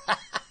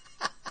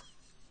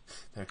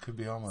 There could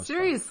be almost...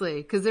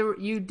 Seriously, because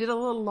you did a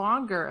little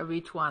longer of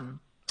each one.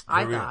 Here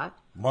I we go. thought.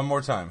 One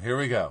more time. Here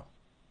we go.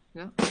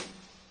 Yeah.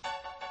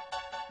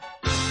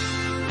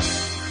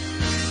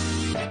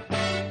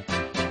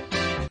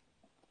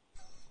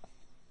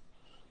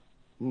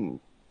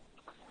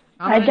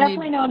 I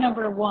definitely know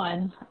number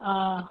 1.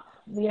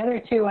 The other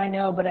 2 I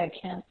know, but I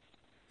can't.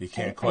 You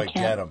can't I quite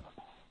can't. get them.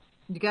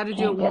 You got to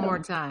do it one more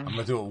time. I'm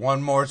going to do it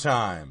one more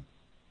time.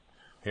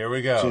 Here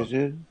we go.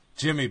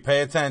 Jimmy,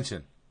 pay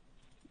attention.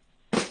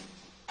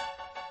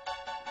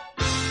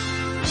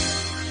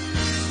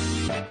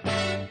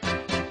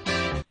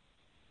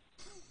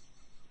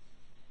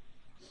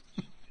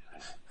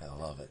 I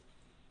love it.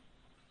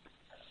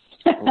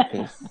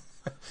 Okay.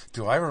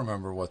 Do I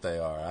remember what they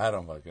are? I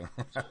don't fucking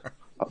remember.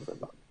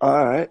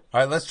 All right. All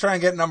right, let's try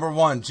and get number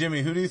 1.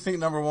 Jimmy, who do you think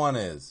number 1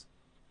 is?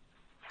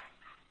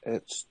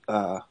 It's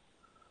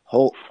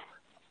hold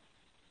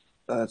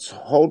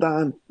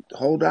on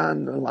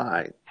the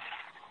line.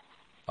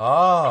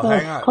 Oh,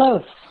 hang on.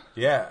 Close.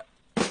 Yeah,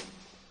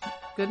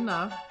 Good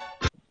enough.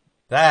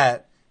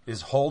 that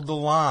is Hold the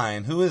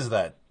Line. Who is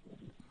that?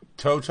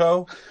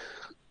 Toto?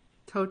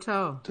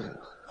 Toto.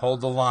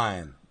 Hold the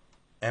Line.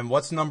 And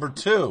what's number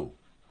 2?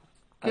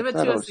 Give it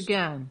thought to it us was-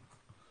 again.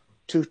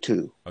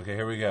 2-2. Okay,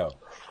 here we go.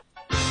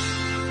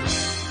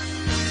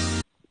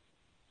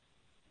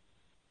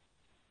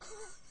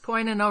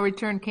 Point of no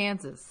return,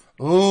 Kansas.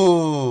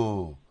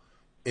 Ooh,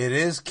 it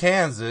is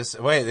Kansas.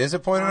 Wait, is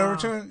it point of no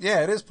return?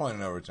 Yeah, it is point of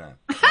no return.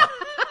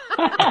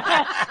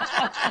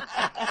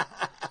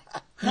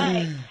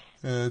 Nice.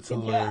 It's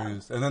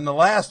hilarious. And then the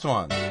last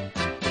one.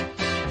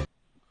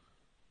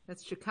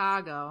 That's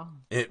Chicago.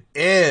 It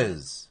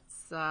is.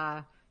 It's,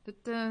 they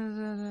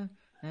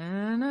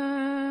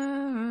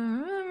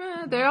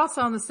all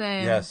sound the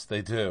same. Yes,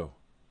 they do.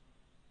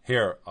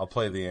 Here, I'll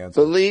play the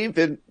answer. Believe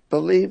in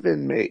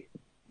me.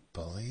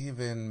 Believe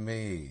in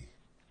me.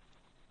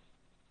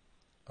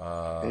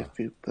 If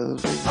you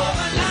believe.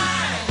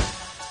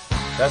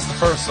 That's the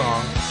first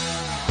song.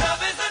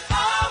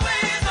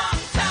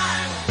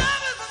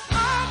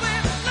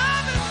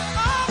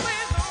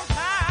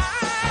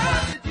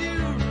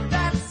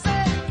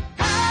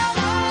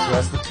 So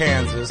that's the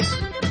Kansas.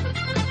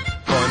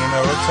 Point of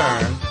no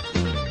return.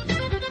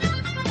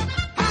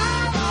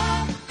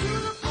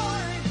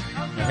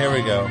 And here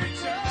we go.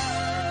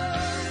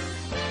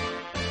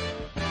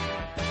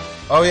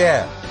 Oh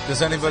yeah.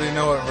 Does anybody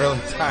know what really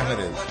time it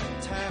is?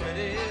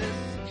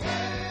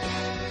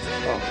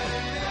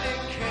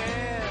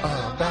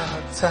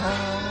 About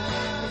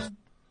time.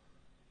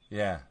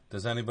 Yeah.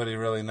 Does anybody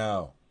really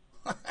know?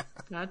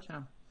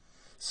 Gotcha.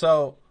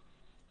 So,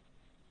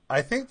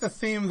 I think the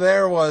theme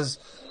there was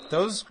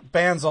those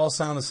bands all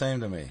sound the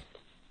same to me.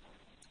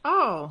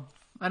 Oh,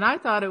 and I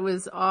thought it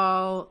was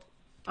all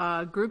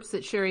groups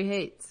that Sherry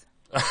hates.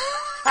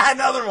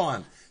 Another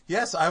one.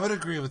 Yes, I would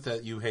agree with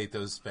that. You hate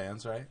those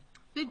bands, right?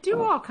 They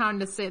do all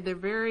kind of say they're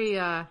very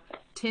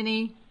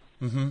tinny.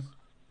 Mm-hmm.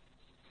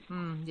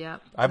 Yeah.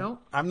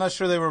 Nope. I'm not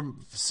sure they were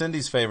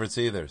Cindy's favorites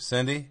either.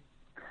 Cindy?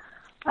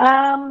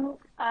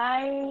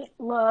 I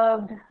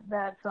loved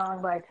that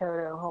song by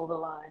Toto, Hold the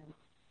Line.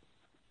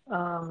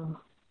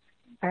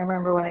 I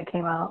remember when it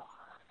came out.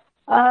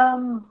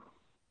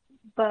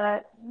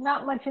 But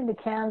not much into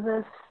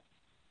Kansas.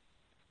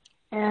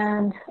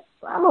 And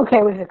I'm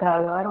okay with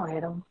Chicago. I don't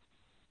hate them.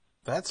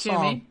 That song.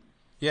 Jimmy?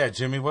 Yeah,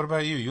 Jimmy, what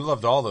about you? You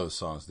loved all those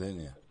songs, didn't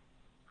you?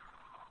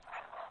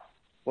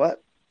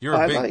 What? You're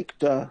a big...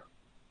 liked,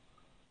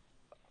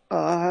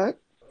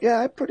 yeah,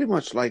 I pretty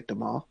much liked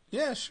them all.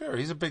 Yeah, sure.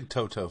 He's a big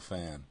Toto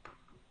fan.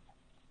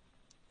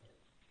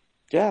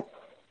 Yeah.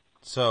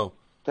 So...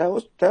 That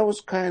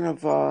was kind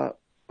of,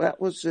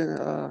 that was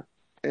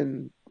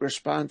in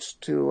response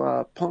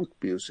to, punk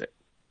music.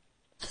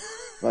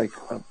 Like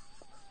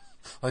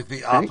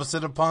the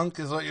opposite of punk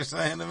is what you're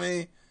saying to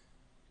me?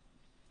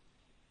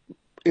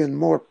 In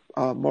more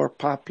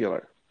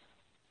popular.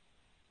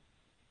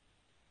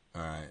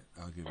 All right,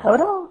 I'll give you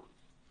Toto?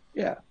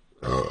 Yeah.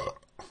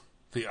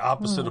 The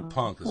opposite of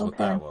punk is what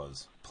that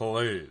was.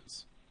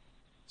 Please.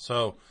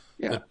 So,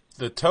 yeah.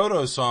 the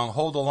Toto song,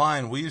 Hold the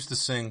Line, we used to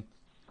sing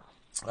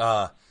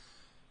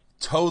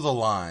Toe the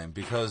Line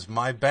because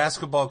my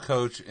basketball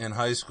coach in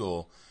high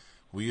school,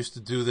 we used to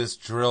do this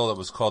drill that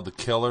was called the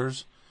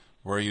Killers,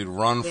 where you'd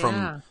run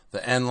from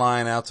the end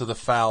line out to the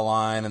foul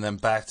line and then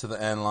back to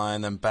the end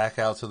line, then back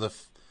out to the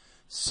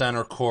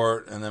center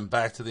court and then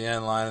back to the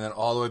end line and then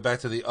all the way back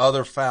to the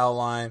other foul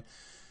line.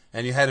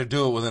 And you had to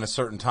do it within a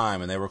certain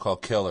time, and they were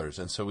called Killers.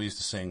 And so we used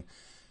to sing,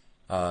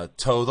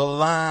 Toe the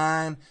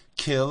Line,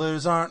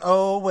 killers aren't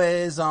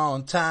always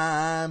on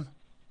time.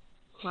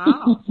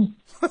 Wow.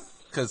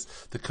 Because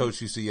the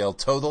coach used to yell,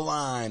 Toe the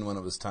Line, when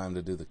it was time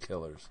to do the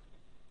Killers.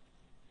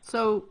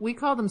 So we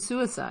call them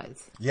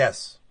suicides.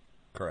 Yes,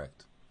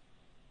 correct.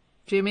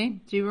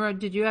 Jimmy,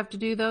 did you have to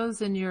do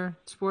those in your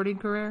sporting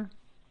career?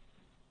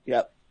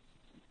 Yep.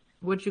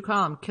 What'd you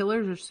call them,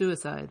 killers or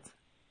suicides?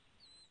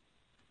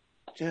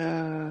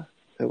 Yeah,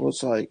 it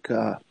was like,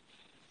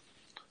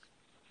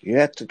 you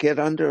have to get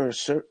under a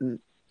certain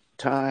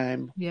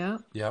time. Yeah.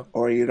 Yep.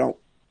 Or you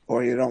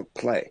don't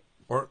play.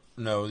 Or,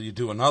 no, you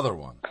do another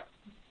one.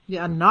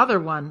 Yeah, another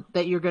one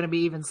that you're going to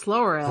be even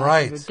slower at.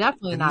 Right. You're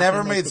definitely not. It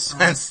never made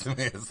sense to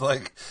me. It's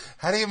like,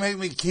 how do you make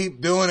me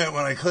keep doing it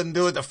when I couldn't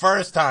do it the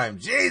first time?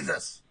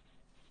 Jesus.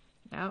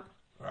 Yep.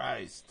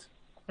 Christ.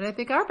 And I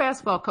think our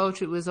basketball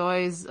coach, it was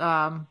always,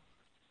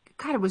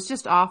 God, it was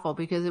just awful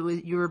because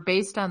you were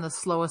based on the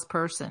slowest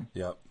person.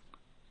 Yep.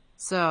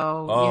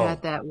 So you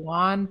had that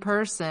one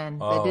person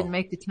that didn't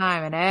make the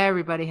time and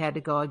everybody had to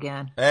go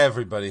again.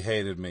 Everybody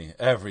hated me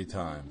every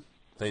time.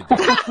 They did.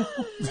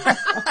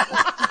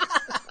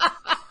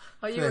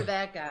 Oh, you were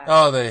that guy.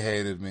 Oh, they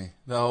hated me.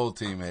 The whole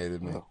team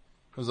hated me.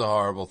 It was a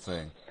horrible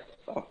thing.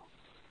 All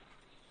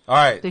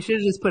right. They should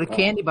have just put a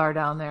candy bar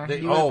down there.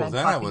 Then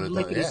I would have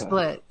done it.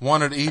 Split.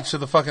 One at each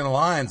of the fucking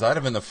lines. I'd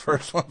have been the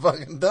first one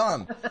fucking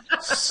done.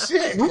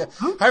 Shit.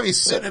 I'd be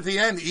sitting at the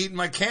end eating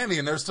my candy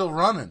and they're still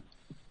running.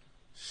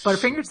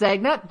 Butterfinger,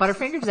 Zagnut,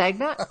 Butterfinger,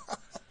 Zagnut.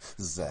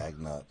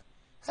 Zagnut.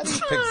 How do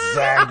you pick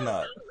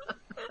Zagnut?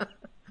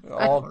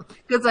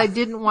 Because I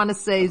didn't want to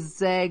say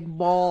Zag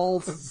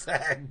Balls.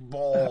 Zag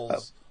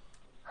Balls.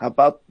 How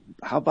about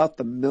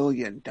the $1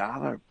 million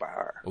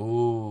bar?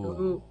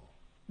 Ooh.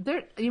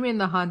 You mean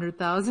the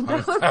 $100,000?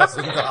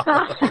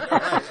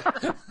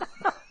 $100,000.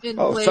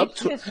 Oh, it's up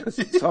to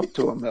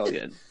 $1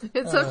 million.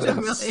 It's up to $1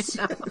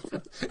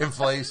 million.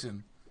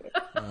 Inflation.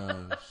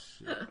 Oh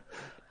shit.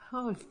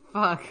 Oh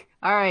fuck!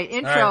 All right,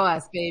 intro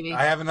us, baby.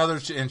 I have another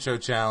intro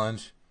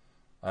challenge.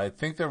 I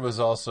think there was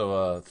also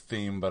a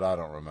theme, but I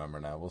don't remember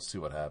now. We'll see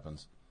what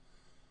happens.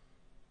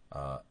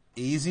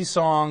 Easy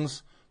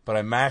songs, but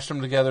I mashed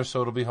them together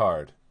so it'll be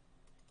hard.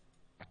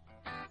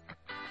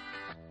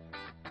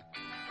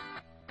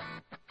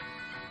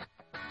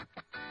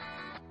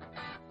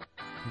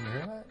 Can you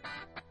hear that?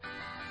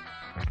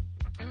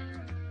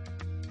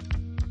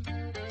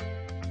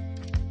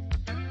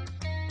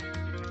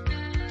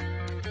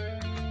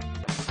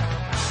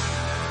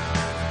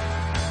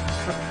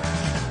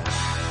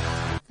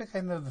 I think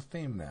I know the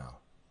theme now.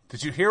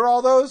 Did you hear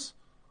all those?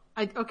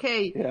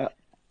 Okay. Yeah.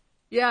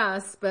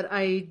 Yes, but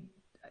I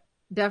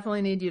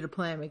definitely need you to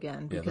play them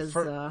again because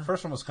the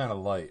first one was kind of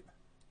light.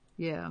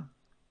 yeah.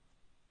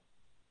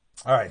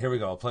 All right, here we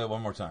go. I'll play it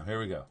one more time. Here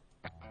we go.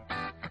 Oh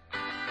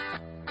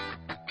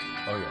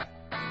yeah,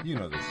 you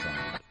know this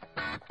song.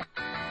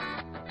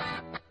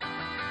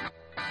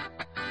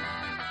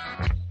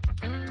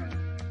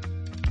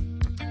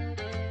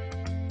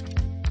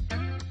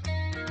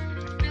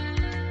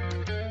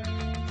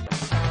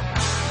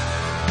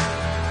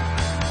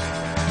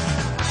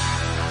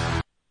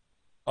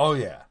 Oh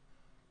yeah.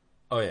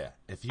 Oh yeah.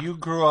 If you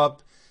grew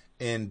up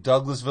in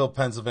Douglasville,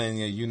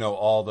 Pennsylvania, you know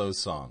all those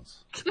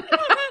songs.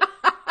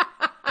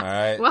 All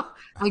right. Well,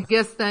 I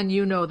guess then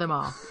you know them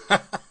all.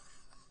 Well,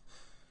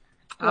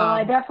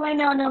 I definitely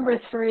know number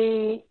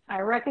 3. I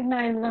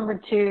recognize number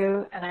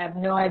 2, and I have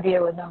no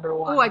idea what number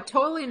 1. Oh, I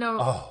totally know.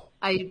 Oh.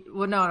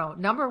 No.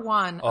 Number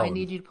 1, Oh. I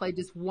need you to play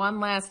just one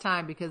last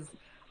time because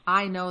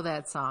I know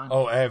that song.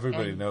 Oh,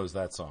 everybody And- knows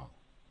that song.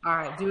 All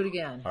right, do it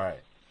again. All right.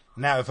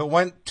 Now, if it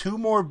went 2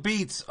 more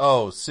beats,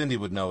 oh, Cindy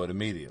would know it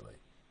immediately.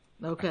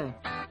 Okay.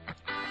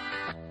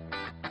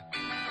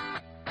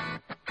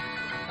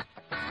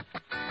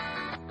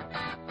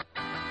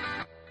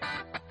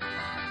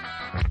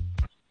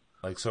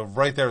 Like, so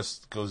right there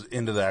goes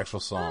into the actual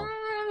song.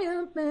 I'm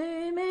your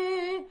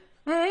baby,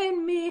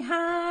 ain't me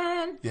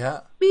behind. Yeah.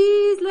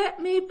 Please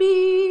let me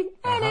be.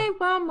 And ain't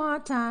one more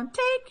time.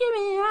 Take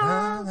me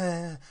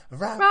out.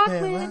 Rock me,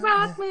 little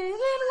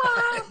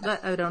while.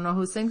 I don't know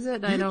who sings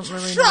it. I don't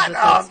really know. Shut that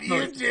up! that's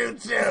You do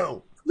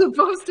too!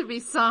 supposed to be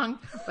sung,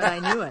 but I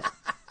knew it.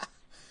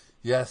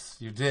 Yes,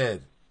 you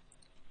did.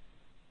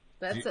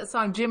 That's that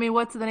song. Jimmy,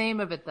 what's the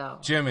name of it though?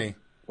 Jimmy,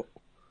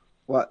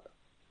 What?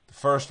 the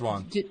first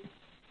one.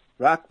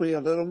 Rock me a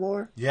little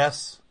more?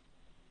 Yes.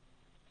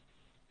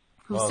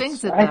 Who Well,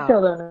 sings it I though?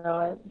 still don't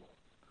know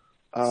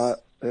it.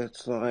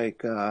 It's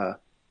like, I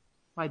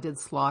did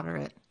slaughter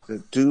it. the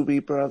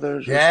Doobie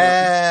Brothers. or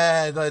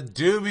Yeah, the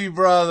Doobie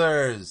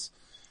Brothers.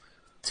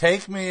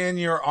 Take Me in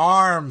Your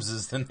Arms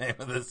is the name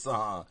of the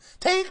song.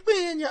 Take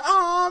me in your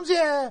arms,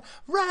 yeah.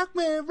 Rock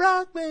me a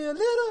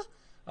little.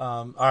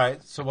 All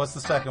right. So what's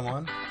the second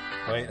one?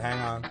 Wait, hang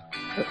on.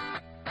 something.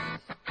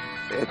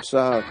 It's,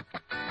 Wait,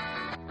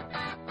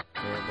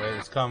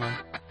 it's coming.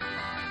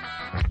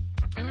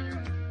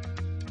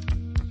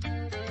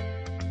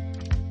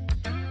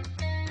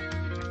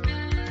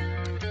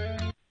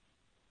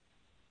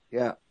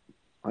 yeah,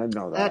 I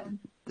know that.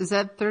 Is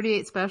that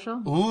 38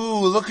 Special?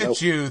 Ooh, look at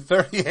Nope. you.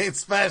 38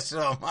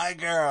 Special, my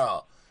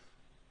girl.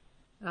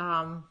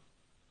 And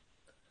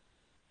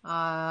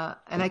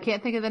I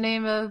can't think of the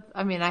name of.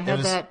 I mean, I had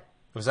was- that.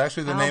 It was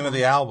actually the name of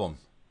the album.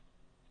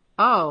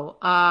 Oh,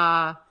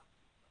 I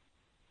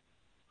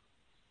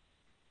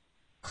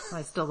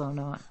still don't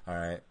know it. All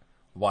right.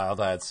 Wild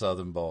Eyed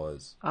Southern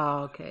Boys.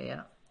 Oh, okay,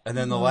 yeah. And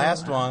then the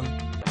last one.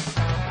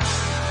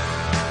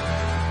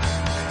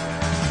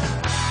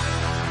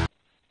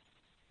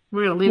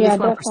 We're gonna leave Yeah, this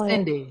one for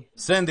definitely. Cindy.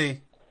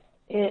 Cindy.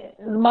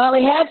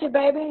 Molly Hatchet,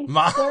 baby.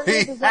 Molly Certainly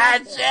deserves it.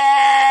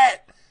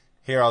 Hatchet!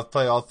 Here, I'll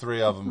play all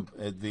 3 of them.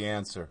 The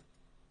answer.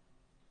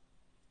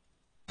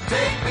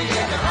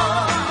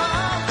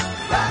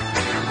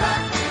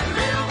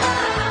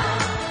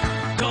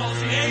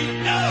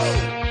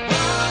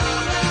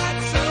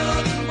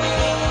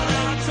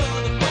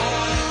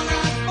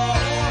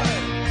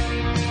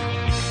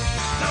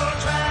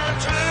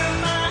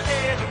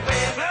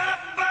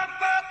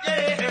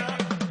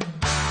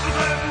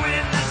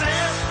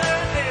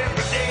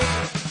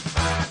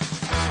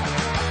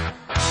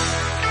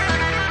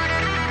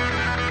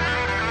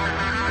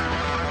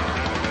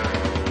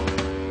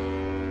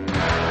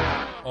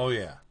 Oh,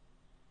 yeah.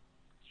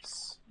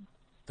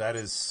 That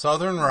is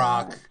Southern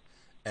rock,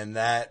 and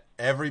that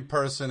every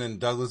person in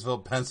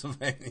Douglasville,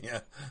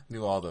 Pennsylvania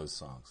knew all those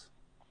songs.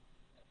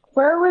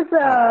 Where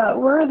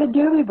are the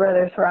Doobie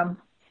Brothers from?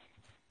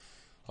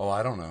 Oh,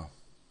 I don't know.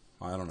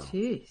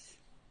 Jeez.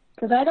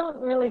 Because I don't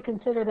really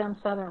consider them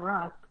Southern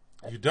rock.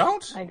 You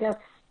don't? I guess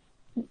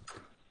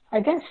I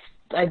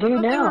do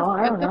I now.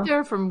 I don't thought know. they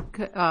were from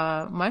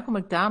Michael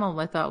McDonald.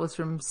 I thought was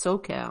from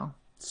SoCal.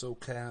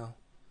 SoCal.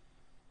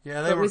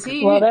 Yeah, they But were. was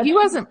he? Well, that's- He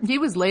wasn't. He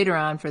was later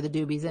on for the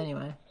Doobies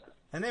anyway.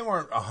 And they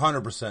weren't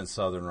 100%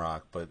 Southern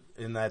rock, but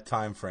in that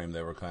time frame,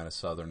 they were kind of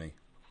Southerny.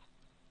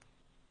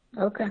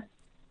 Okay.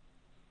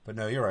 But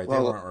no, you're right.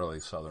 Well, they weren't really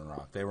Southern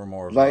rock. They were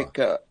more of Like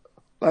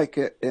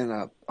in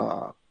a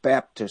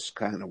Baptist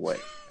kind of way.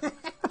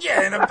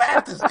 yeah, in a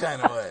Baptist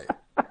kind of way.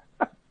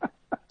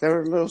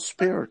 They're a little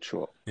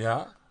spiritual.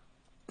 Yeah.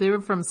 They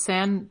were from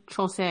San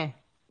Jose.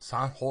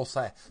 San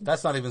Jose.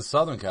 That's not even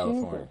Southern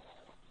California.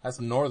 That's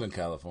Northern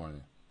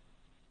California.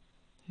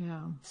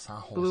 Yeah. San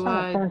Jose.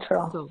 Blue-eyed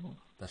Central. soul.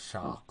 The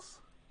Sharks.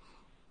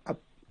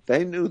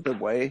 They knew the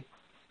way.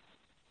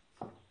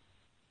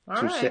 All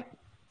To right.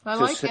 I to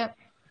like sa- it.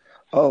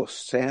 Oh,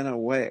 San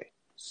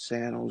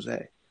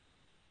Jose.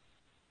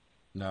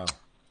 No,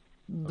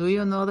 Do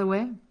you know the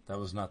way? that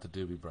was not the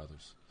Doobie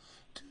Brothers.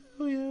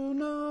 Do you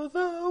know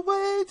the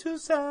way to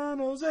San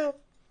Jose?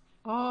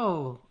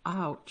 Oh,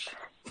 ouch.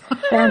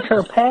 San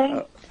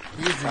Tropez.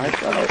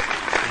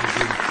 Easy.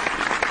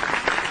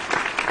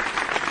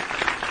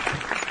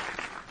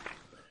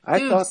 I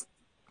thought Dudes.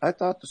 I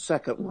thought the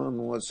second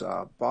one was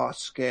Boss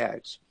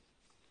Skaggs.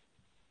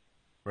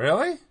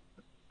 Really?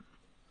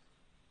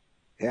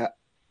 Yeah,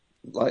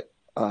 like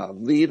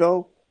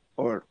Lido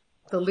or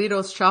The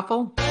Lido's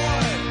Shuffle.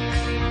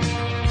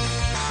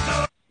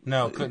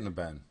 No, it couldn't have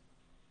been.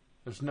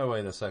 There's no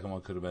way the second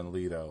one could have been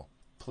Lido.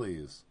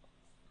 Please.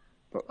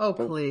 Oh,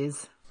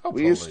 please. Oh,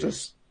 we used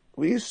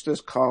to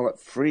call it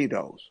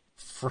Fritos.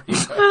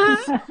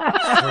 Fritos.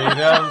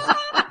 Fritos.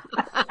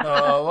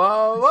 Oh,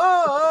 whoa,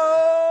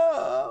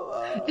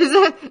 whoa. Is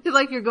it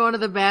like you're going to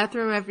the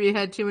bathroom after you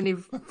had too many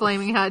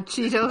flaming hot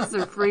Cheetos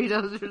or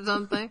Fritos or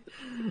something?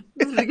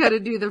 You gotta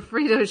do the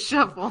Frito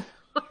shuffle.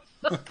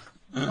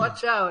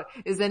 Watch out.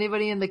 Is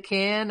anybody in the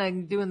can?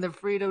 I'm doing the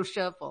Frito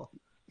shuffle.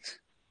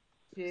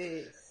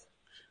 Jeez.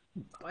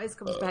 Always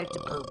comes back to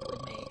poop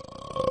with me.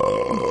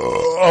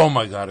 Oh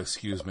my God,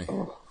 excuse me.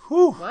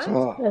 Whew. What?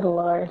 Good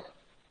Lord.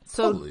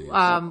 So, Holy-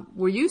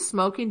 were you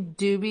smoking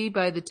doobie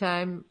by the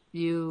time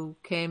you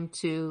came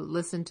to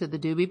listen to the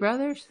Doobie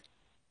Brothers?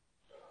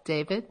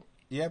 David?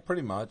 Yeah,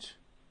 pretty much.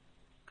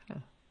 Okay.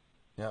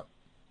 Yep.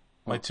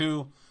 My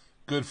two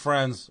good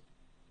friends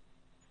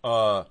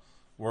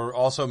were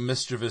also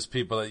mischievous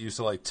people that used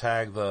to like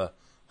tag the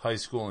high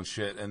school and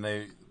shit, and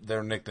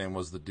their nickname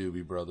was the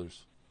Doobie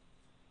Brothers.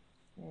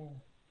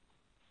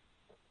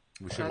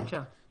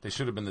 Gotcha. They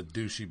should have been the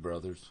Douchey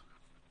Brothers.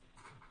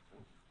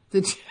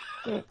 Did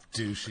you?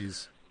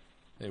 Douchies.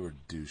 They were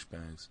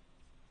douchebags.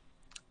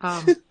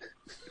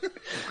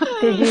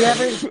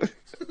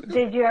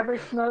 Did you ever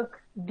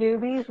smoke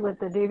doobies with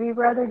the Doobie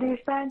Brother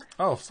douchebags?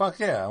 Oh, fuck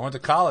yeah. I went to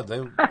college.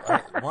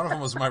 One of them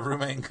was my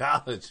roommate in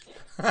college.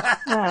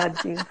 Ah,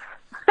 geez.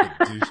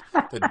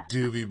 The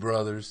Doobie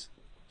Brothers.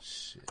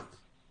 Shit.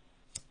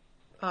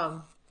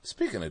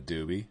 Speaking of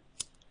Doobie.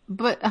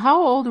 But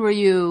how old were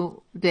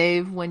you,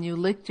 Dave, when you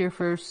licked your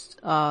first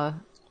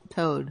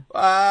toad?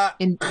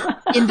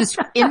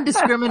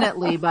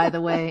 Indiscriminately, by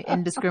the way,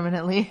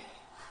 indiscriminately.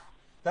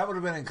 That would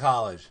have been in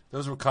college.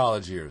 Those were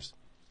college years.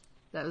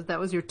 That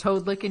was your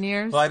toad licking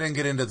years? Well, I didn't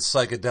get into the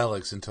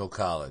psychedelics until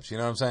college. You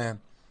know what I'm saying?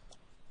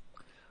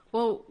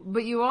 Well,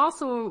 but you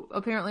also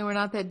apparently were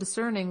not that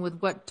discerning with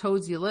what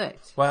toads you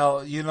licked.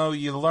 Well, you know,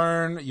 you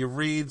learn, you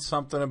read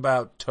something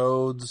about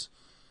toads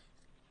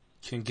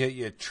can get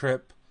you a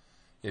trip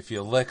if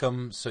you lick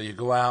them. So you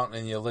go out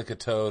and you lick a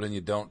toad and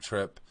you don't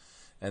trip.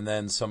 And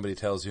then somebody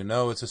tells you,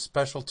 no, it's a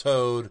special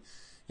toad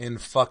in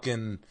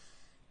fucking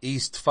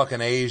East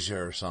fucking Asia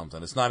or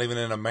something. It's not even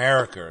in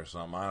America or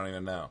something. I don't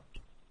even know.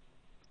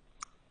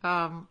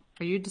 Are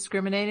you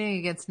discriminating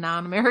against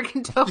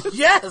non-American toads?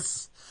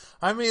 Yes!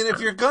 I mean, if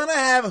you're gonna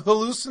have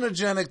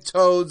hallucinogenic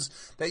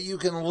toads that you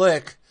can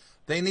lick,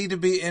 they need to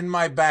be in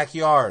my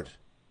backyard.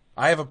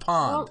 I have a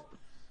pond. Well,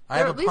 I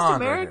have they're a at least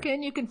pond right here.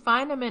 American. You can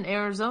find them in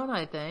Arizona,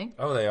 I think.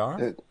 Oh, they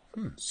are?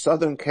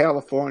 Southern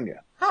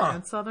California. Huh.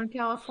 In Southern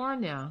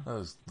California.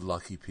 Those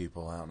lucky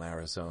people out in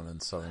Arizona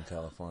and Southern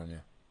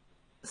California.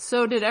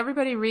 So did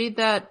everybody read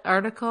that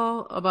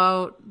article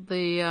about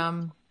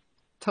the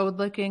toad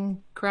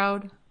licking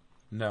crowd?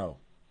 No.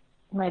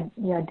 I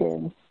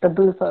did. The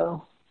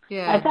Bufo.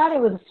 Yeah. I thought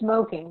it was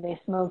smoking. They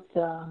smoked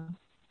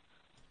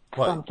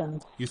What?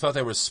 something. You thought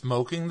they were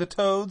smoking the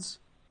toads?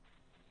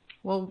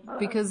 Well,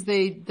 because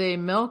they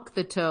milk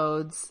the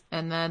toads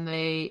and then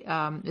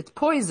it's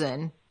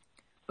poison,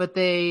 but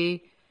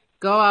they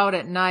go out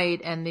at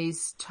night and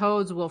these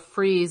toads will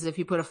freeze if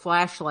you put a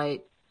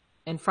flashlight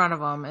in front of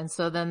them. And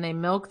so then they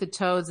milk the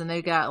toads and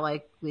they got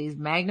like these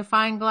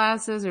magnifying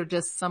glasses or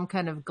just some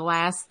kind of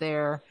glass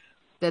there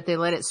that they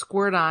let it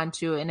squirt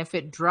onto. And if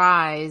it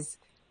dries,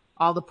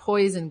 all the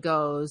poison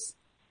goes.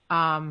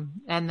 And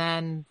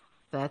then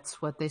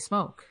that's what they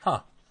smoke.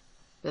 Huh.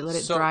 They let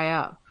it So- dry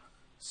up.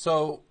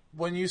 So,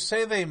 when you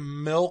say they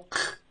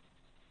milk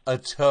a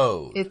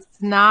toad, It's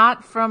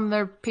not from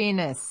their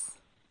penis.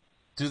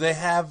 do they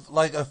have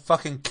like a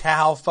fucking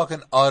cow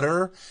fucking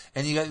udder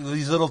and you got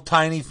these little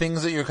tiny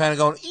things that you're kind of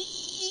going,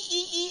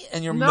 ee,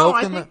 and you're No,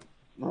 milking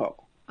No.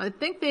 I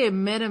think they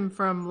emit them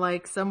from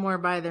like somewhere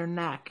by their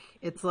neck.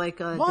 It's like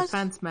a What?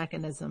 defense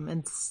mechanism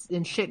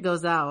and shit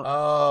goes out.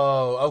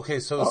 Oh, okay.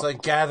 So it's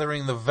like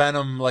gathering the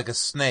venom like a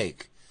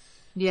snake.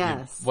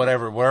 Yes.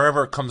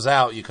 Wherever it comes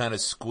out, you kind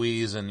of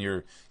squeeze and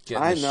you're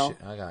getting I the know. shit.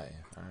 I got you.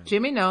 All right.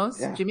 Jimmy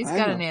knows. Yeah, Jimmy's I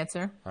got know. an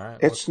answer. All right.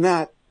 It's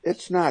not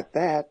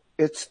that.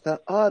 It's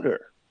the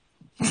udder.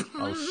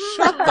 Oh,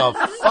 shut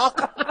the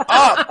fuck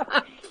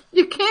up.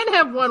 You can't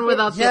have one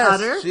without the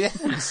udder. Yeah,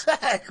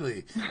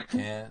 exactly.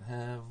 Can't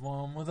have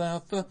one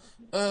without the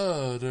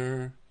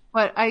udder.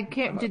 But I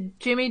can't.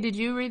 Jimmy, did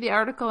you read the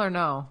article or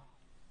no?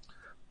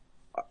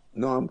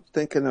 No, I'm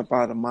thinking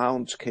about a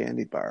Mounds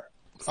candy bar.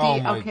 See, Oh,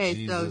 my okay,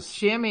 Jesus. so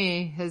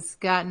Jimmy has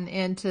gotten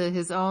into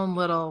his own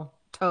little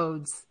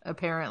toads,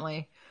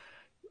 apparently.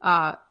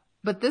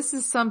 But this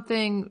is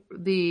something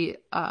the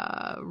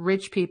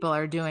rich people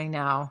are doing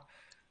now.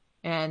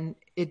 And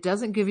it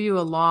doesn't give you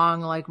a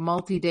long, like,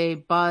 multi-day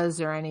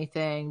buzz or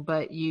anything,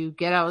 but you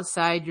get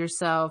outside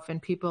yourself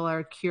and people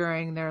are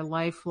curing their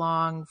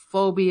lifelong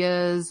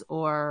phobias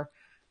or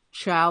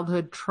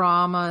childhood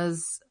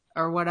traumas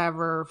or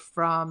whatever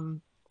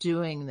from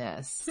doing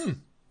this.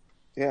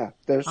 Yeah,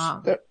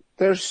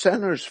 there's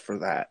centers for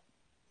that.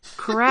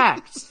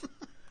 Correct.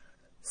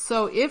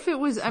 So if it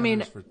was, I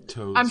mean, For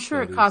toad I'm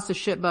sure it studies. costs a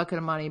shit bucket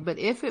of money, but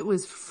if it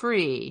was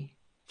free,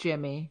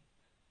 Jimmy,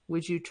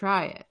 would you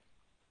try it?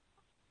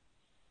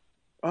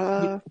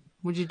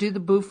 Would you do the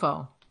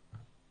bufo?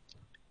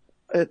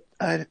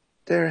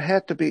 There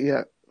had to be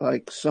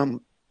like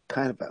some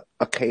kind of a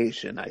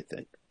occasion, I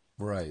think.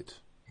 Right.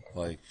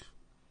 Like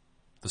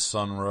the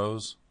sun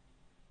rose.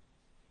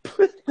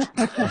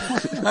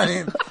 I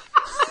mean,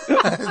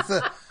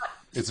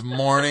 it's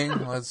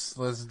morning.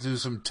 Let's do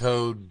some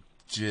toad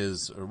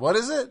jizz. Or what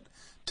is it?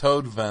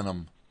 Toad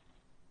venom.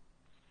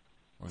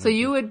 So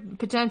you would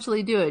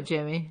potentially do it,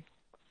 Jimmy.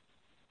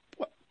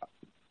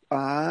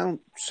 I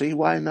don't see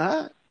why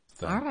not.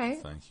 All right.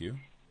 Thank you.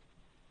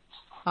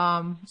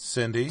 Cindy.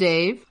 Cindy.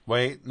 Dave.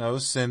 Wait, no,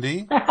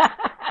 Cindy.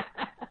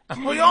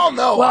 We all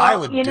know I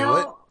would do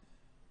it.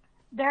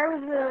 There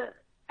was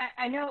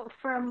I know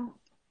from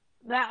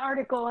that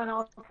article and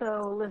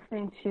also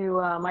listening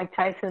to Mike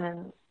Tyson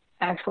and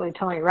actually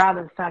Tony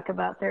Robbins talk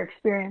about their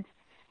experience,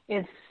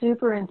 it's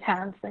super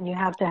intense and you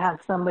have to have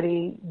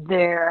somebody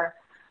there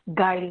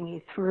guiding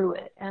you through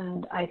it.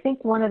 And I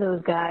think one of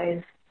those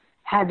guys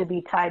had to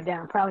be tied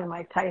down, probably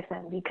Mike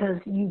Tyson, because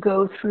you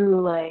go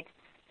through like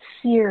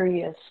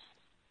serious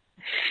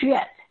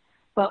shit.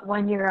 But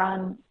when you're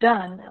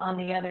done on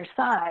the other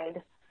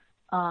side,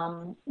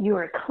 you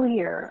are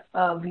clear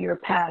of your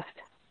past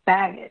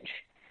baggage.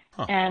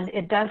 Huh. And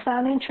it does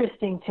sound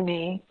interesting to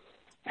me.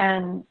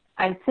 And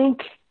I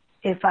think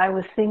if I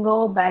was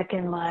single back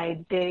in my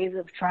days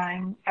of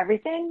trying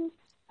everything,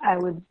 I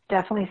would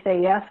definitely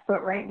say yes.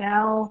 But right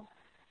now,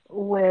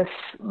 with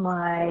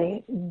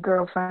my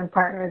girlfriend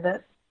partner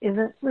that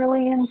isn't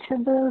really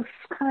into those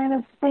kind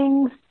of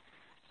things,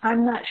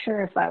 I'm not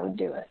sure if I would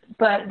do it.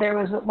 But there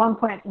was at one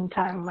point in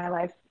time in my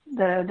life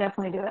that I would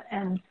definitely do it.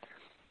 And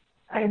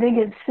I think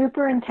it's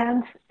super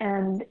intense,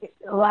 and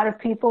a lot of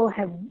people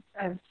have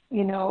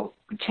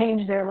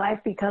changed their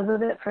life because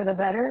of it for the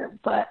better,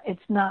 but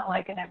it's not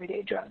like an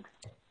everyday drug.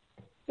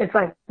 It's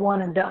like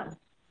one and done.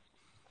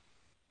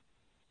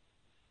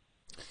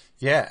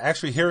 Yeah,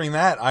 actually hearing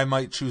that, I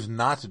might choose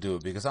not to do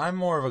it because I'm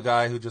more of a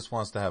guy who just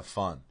wants to have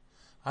fun.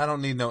 I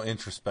don't need no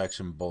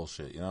introspection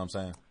bullshit, you know what I'm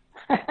saying?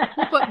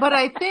 But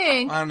I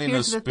think I don't need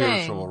no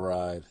spiritual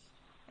ride.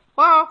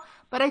 Well,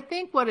 but I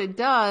think what it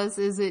does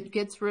is it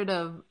gets rid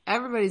of,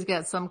 everybody's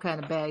got some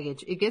kind of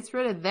baggage. It gets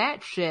rid of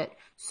that shit.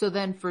 So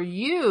then for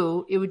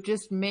you, it would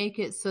just make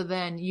it so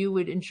then you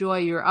would enjoy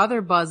your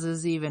other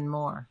buzzes even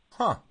more.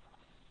 Huh.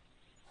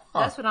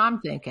 That's what I'm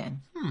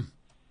thinking.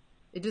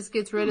 It just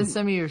gets rid of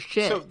some of your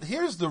shit. So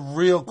here's the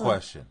real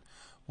question.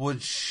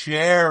 Would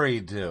Sherry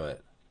do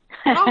it?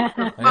 Oh,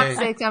 for fuck's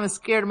sake, I'm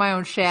scared of my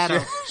own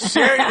shadow.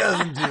 Sherry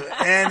doesn't do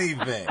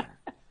anything.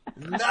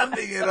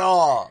 Nothing at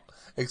all.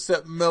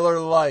 Except Miller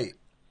Lite.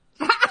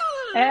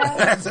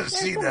 That's what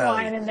she does.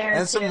 Wine in there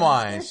and too. Some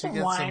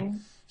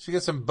wine. She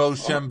gets some Bo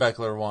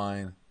Schembechler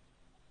wine.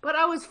 But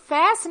I was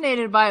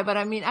fascinated by it. But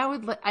I mean,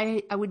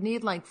 I would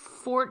need like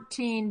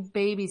 14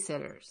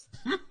 babysitters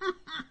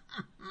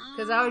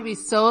because I would be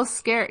so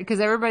scared. Because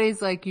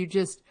everybody's like,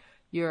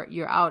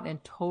 you're out in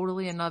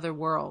totally another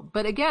world.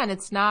 But again,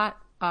 it's not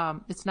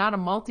a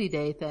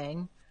multi-day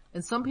thing,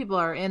 and some people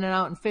are in and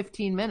out in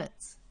 15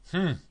 minutes.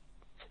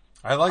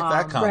 I like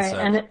that concept.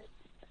 Right,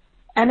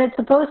 and it's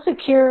supposed to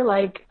cure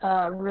like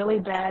really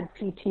bad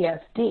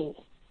PTSD.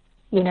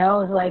 You know,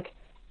 it's like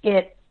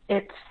it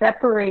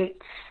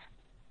separates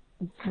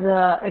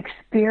the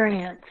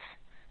experience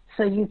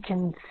so you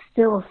can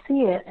still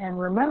see it and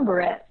remember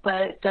it,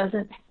 but it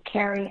doesn't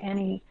carry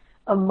any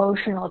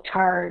emotional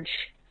charge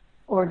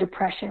or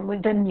depression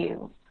within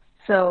you.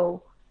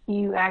 So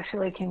you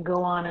actually can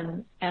go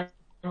on and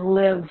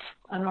live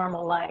a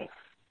normal life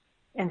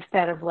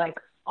instead of like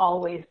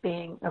always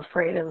being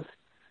afraid of,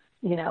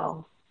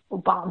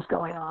 bombs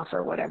going off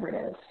or whatever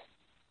it is.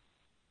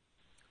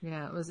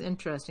 Yeah, it was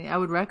interesting. I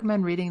would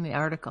recommend reading the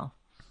article.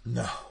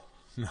 No.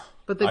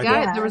 But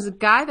there was a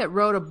guy that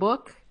wrote a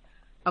book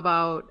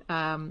about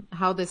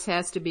how this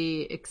has to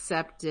be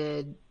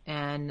accepted,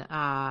 and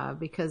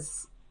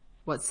because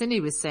what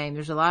Cindy was saying,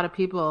 there's a lot of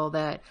people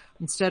that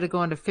instead of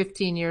going to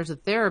 15 years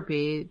of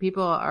therapy,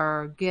 people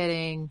are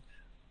getting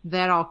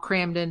that all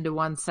crammed into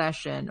one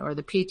session, or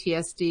the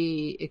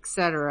PTSD,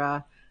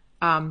 etc.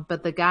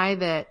 But the guy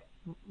that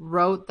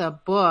wrote the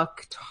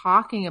book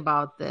talking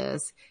about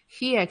this,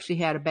 he actually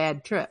had a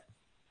bad trip.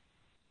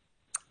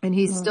 And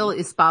he's still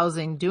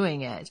espousing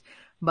doing it.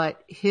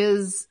 But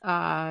his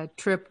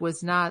trip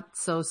was not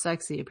so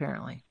sexy,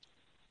 apparently.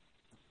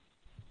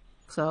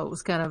 So it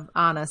was kind of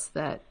honest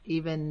that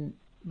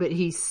but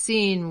he's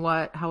seen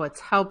how it's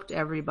helped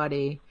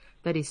everybody,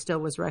 that he still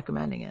was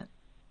recommending it.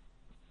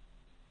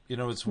 You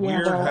know, it's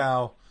weird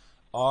how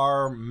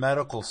our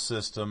medical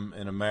system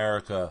in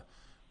America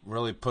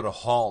really put a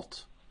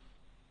halt.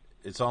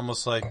 It's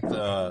almost like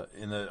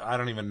I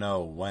don't even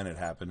know when it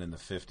happened, in the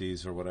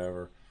 50s or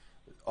whatever.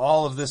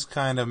 All of this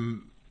kind of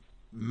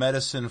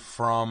medicine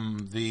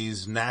from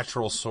these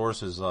natural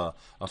sources, a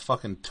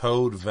fucking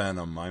toad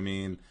venom. I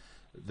mean,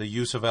 the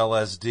use of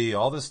LSD,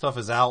 all this stuff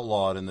is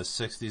outlawed in the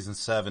 60s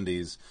and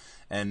 70s,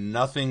 and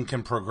nothing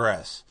can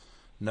progress.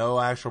 No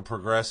actual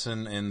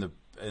progression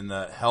in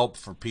the help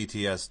for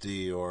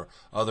PTSD or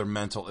other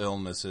mental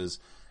illnesses.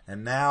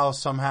 And now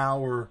somehow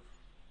we're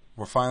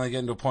finally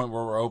getting to a point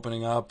where we're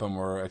opening up and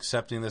we're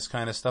accepting this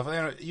kind of stuff.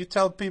 You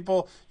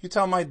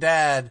tell my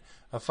dad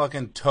a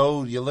fucking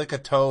toad, you lick a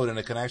toad and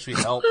it can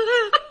actually help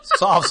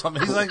solve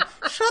something. He's like,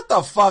 shut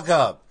the fuck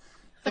up.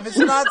 If it's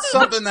not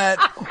something that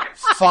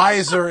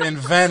Pfizer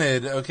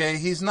invented, okay,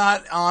 he's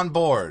not on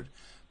board.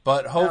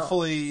 But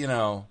hopefully, you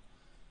know,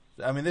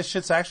 I mean, this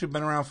shit's actually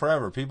been around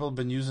forever. People have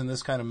been using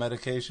this kind of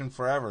medication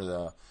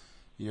forever.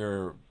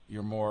 Your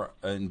more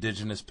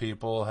indigenous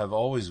people have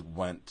always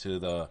went to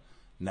the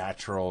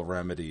natural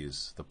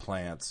remedies, the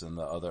plants and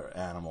the other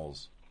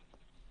animals.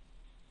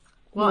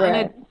 Well,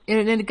 right.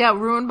 and it got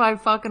ruined by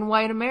fucking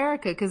white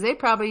America, because they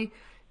probably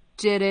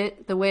did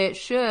it the way it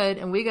should,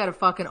 and we got to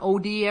fucking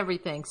OD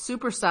everything.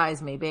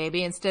 Supersize me,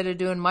 baby, instead of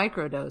doing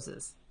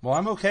microdoses. Well,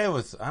 I'm okay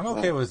with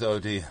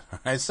OD. All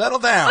right, settle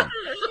down.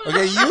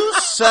 Okay, you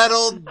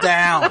settle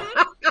down.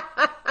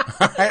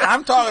 All right,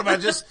 I'm talking about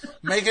just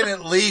making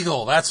it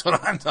legal. That's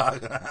what I'm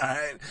talking about. All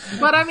right?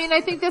 But I mean, I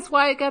think that's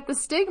why it got the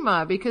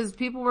stigma, because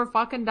people were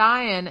fucking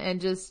dying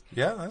and just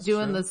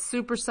doing the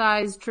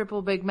supersized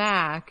triple Big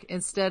Mac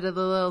instead of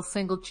the little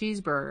single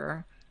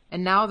cheeseburger.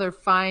 And now they're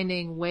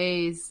finding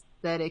ways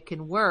that it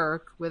can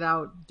work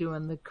without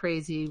doing the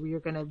crazy, you're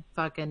going to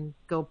fucking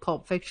go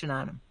Pulp Fiction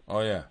on them.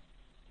 Oh, yeah.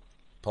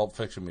 Pulp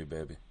Fiction me,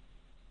 baby.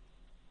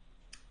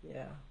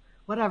 Yeah.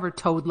 Whatever,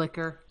 toad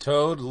liquor.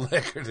 Toad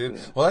liquor, dude.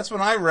 Well, that's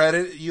when I read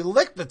it. You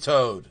licked the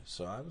toad.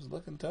 So I was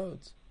licking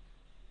toads.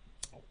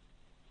 I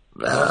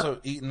was also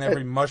eating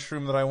every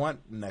mushroom that I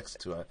went next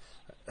to it.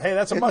 Hey,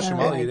 that's a mushroom.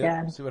 I'll eat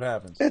it. See what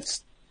happens.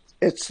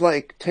 It's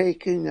like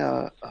taking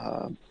a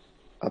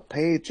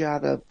page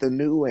out of the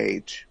New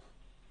Age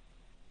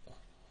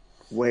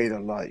way to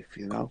life,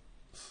 you know?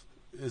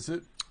 Is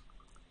it?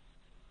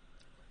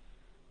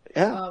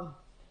 Yeah.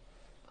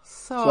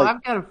 So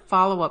I've got a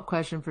follow-up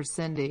question for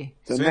Cindy.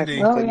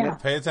 Cindy,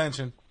 pay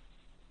attention.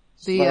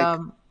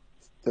 The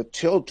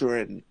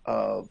children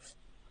of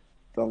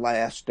the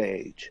last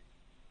age.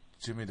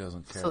 Jimmy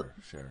doesn't care,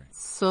 Sherry.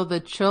 So the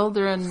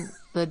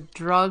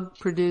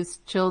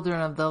drug-produced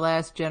children of the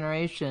last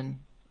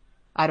generation.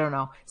 I don't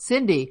know.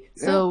 Cindy,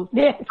 so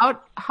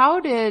how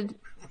did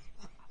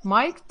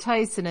Mike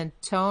Tyson and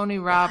Tony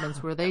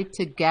Robbins, were they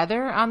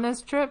together on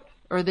this trip,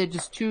 or are they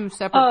just two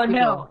separate people?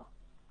 No.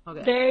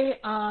 Okay. They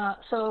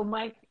so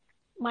Mike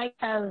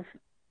has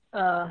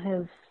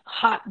his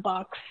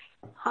Hotboxing,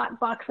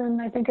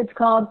 I think it's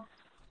called,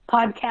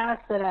 podcast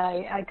that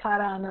I caught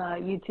on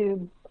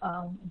YouTube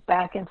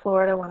back in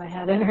Florida when I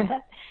had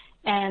internet,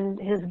 and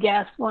his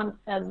guest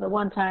the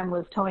one time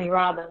was Tony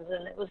Robbins,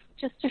 and it was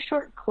just a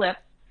short clip,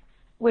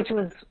 which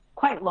was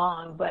quite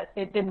long, but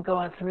it didn't go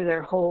on through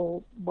their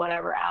whole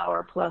whatever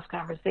hour plus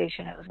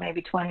conversation. It was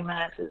maybe 20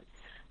 minutes.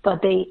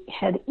 But they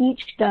had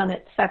each done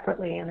it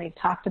separately, and they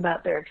talked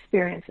about their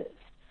experiences.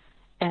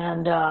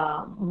 And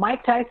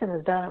Mike Tyson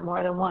has done it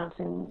more than once,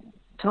 and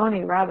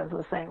Tony Robbins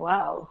was saying,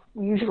 wow,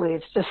 usually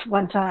it's just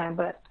one time,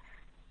 but,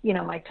 you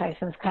know, Mike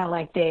Tyson's kind of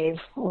like Dave,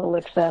 a little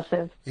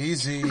excessive.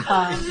 Easy. He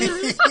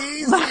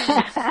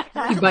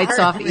bites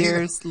off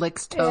ears,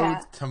 licks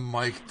toads. To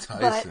Mike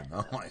Tyson.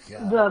 Oh, my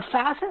God. The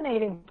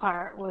fascinating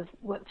part was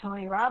what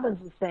Tony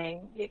Robbins was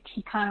saying.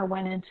 He kind of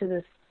went into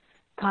this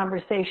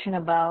conversation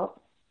about,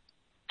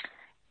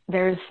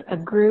 there's a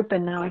group,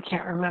 and now I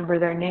can't remember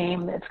their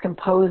name, that's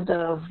composed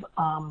of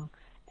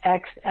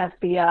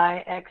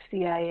ex-FBI,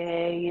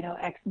 ex-CIA, you know,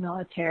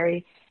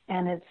 ex-military,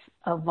 and it's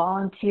a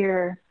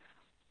volunteer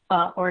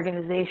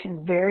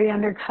organization, very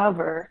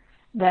undercover,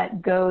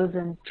 that goes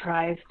and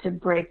tries to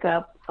break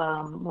up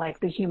like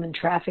the human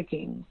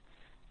trafficking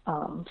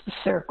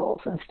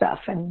circles and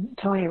stuff. And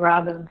Tony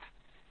Robbins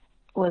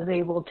was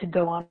able to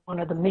go on one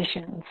of the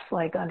missions,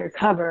 like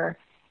undercover.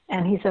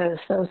 And he said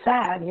it's so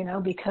sad, you know,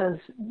 because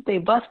they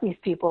bust these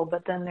people,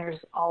 but then there's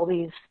all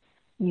these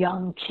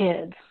young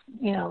kids,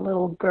 you know,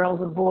 little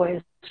girls and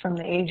boys from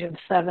the age of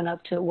 7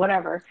 up to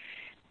whatever,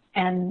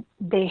 and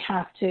they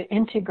have to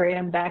integrate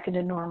them back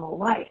into normal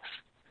life.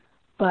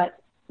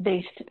 But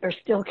they are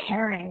still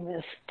carrying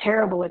this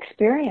terrible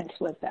experience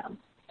with them.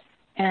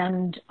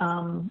 And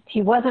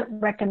he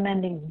wasn't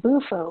recommending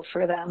Bufo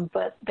for them,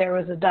 but there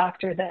was a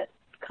doctor that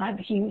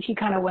he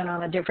kind of went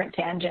on a different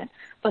tangent.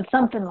 But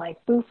something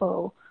like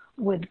Bufo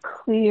would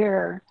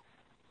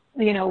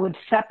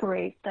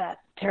separate that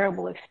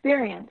terrible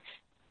experience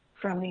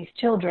from these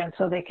children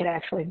so they could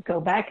actually go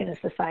back into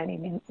society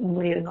and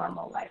lead a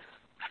normal life.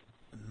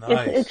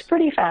 Nice. It's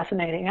pretty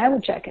fascinating. I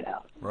would check it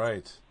out.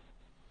 Right.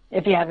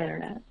 If you have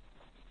internet.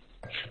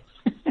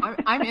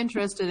 I'm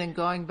interested in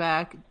going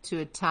back to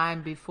a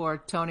time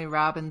before Tony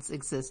Robbins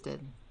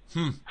existed.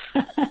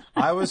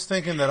 I was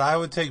thinking that I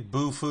would take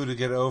Boo-Foo to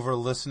get over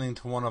listening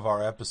to one of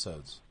our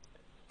episodes.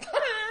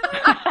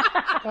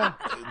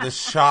 The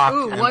shock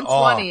Ooh, and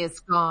 120 awe. is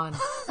gone.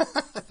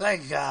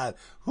 Thank God.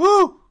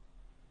 Woo!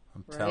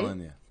 I'm Right? telling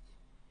you.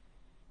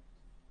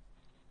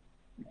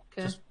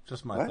 Okay.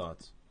 Just my What?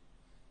 thoughts.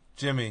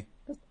 Jimmy,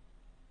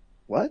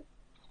 What?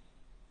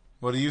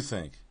 what do you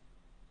think?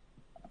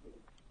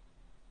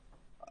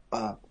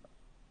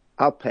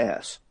 I'll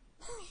pass.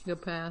 You'll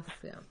pass,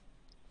 yeah.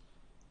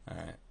 All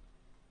right.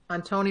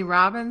 On Tony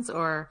Robbins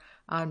or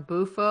on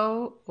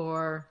Bufo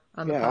or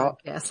on the Yeah,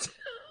 podcast?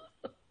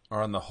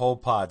 Or on the whole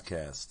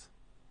podcast.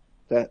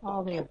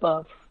 All the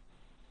above.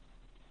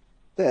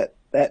 That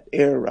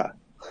era.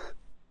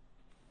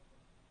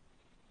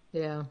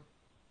 Yeah.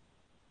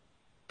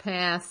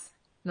 Pass.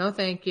 No,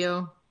 thank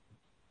you.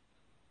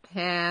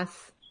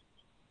 Pass.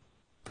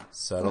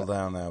 Settle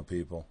down now,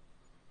 people.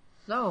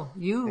 No,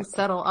 you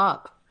settle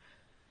up.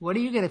 What are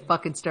you going to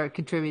fucking start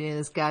contributing to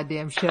this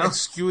goddamn show?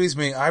 Excuse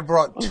me, I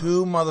brought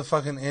 2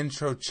 motherfucking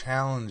intro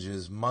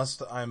challenges.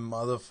 Must I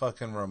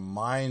motherfucking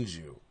remind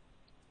you?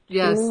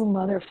 Yes. You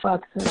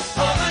motherfuckers.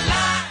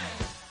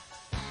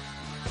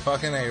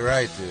 Fucking A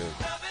right, dude.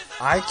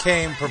 I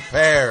came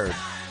prepared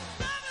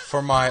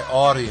for my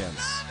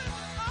audience.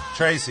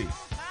 Tracy,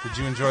 did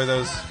you enjoy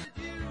those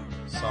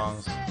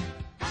songs?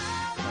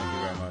 Thank you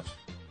very much.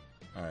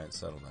 All right,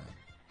 settle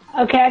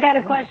down. Okay, I got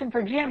a question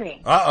for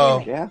Jimmy.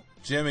 Uh-oh. Yeah.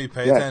 Jimmy,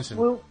 pay Yeah.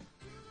 attention.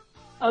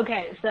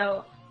 Okay,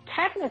 so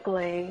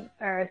technically,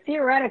 or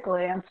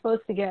theoretically, I'm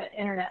supposed to get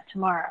internet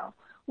tomorrow.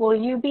 Will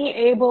you be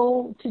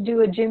able to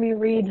do a Jimmy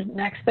Reed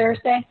next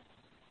Thursday?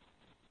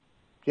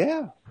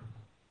 Yeah.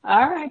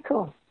 All right,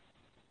 cool.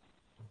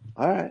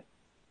 All right.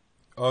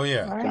 Oh,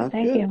 yeah. All right, Sounds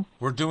thank good. you.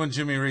 We're doing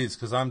Jimmy Reed's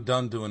because I'm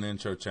done doing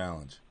intro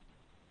challenge.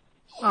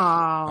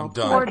 Oh,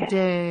 done. poor Okay.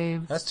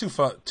 Dave. That's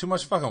too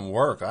much fucking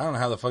work. I don't know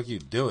how the fuck you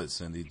do it,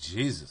 Cindy.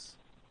 Jesus.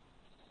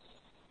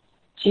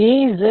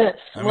 Jesus.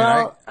 I mean,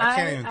 well, I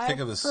can't even think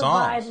of the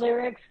provide songs.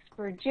 lyrics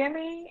for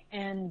Jimmy,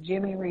 and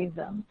Jimmy reads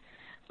them.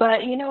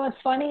 But you know what's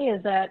funny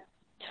is that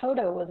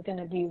Toto was going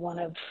to be one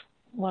of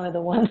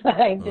the ones that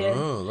I did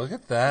Ooh, look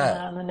at that.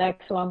 on the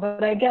next one,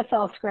 but I guess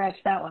I'll scratch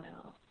that one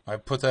out. I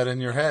put that in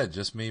your head,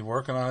 just me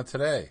working on it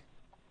today.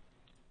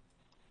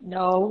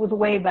 No, it was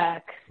way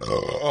back.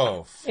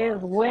 Oh, It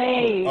was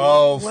way,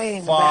 oh, way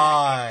in the back.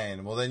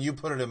 fine. Well, then you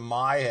put it in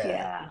my head.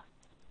 Yeah.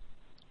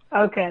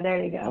 Okay,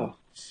 there you go.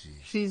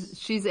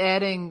 She's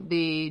adding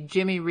the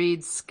Jimmy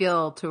Reed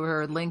skill to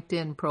her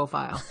LinkedIn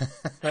profile.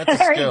 That's a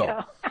There skill. you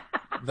go.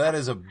 That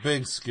is a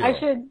big skill.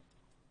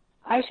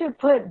 I should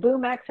put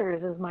Boom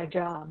Xers as my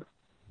job.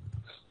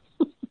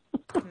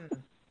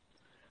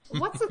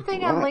 What's the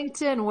thing on What?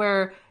 LinkedIn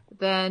where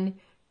then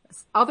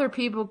other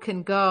people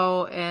can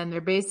go and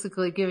they're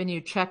basically giving you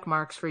check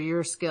marks for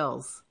your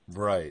skills?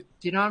 Right.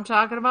 Do you know what I'm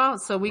talking about?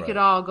 So we could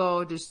Right. all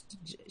go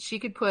she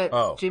could put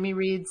Oh. Jimmy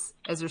Reed's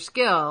as her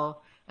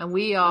skill and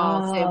we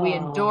all say we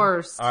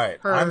endorse All right.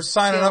 her I'm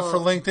signing up for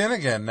skill. LinkedIn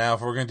again now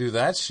if we're going to do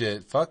that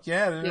shit. Fuck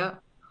yeah, dude. Yeah.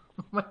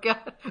 Oh my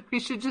God. We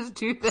should just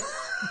do that.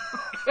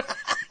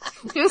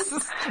 Just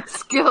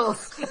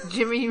skills.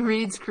 Jimmy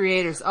Reed's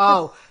creators.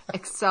 Oh,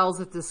 excels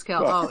at this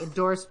skill. Oh,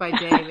 endorsed by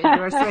Dave.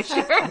 Endorsed by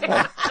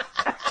Sharon.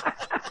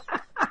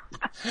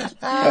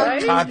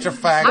 Right?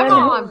 Contrafact. I'm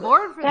all on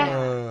board for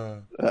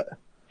that.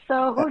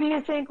 So who do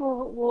you think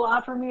will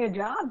offer me a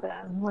job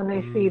then when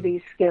they see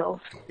these skills?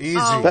 Easy.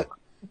 Oh.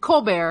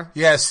 Colbert.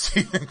 Yes,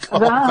 Stephen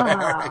Colbert.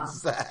 Ah.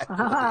 Exactly.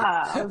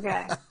 Ah,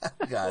 okay.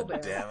 God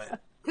damn it.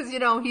 Cause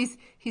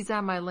he's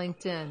on my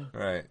LinkedIn.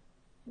 Right.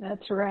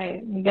 That's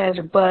right. You guys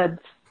are buds.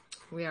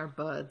 We are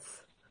buds.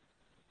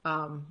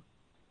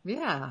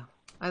 Yeah,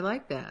 I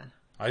like that.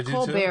 I do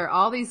Colbert,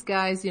 all these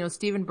guys,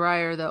 Stephen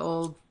Breyer, the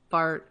old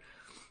fart,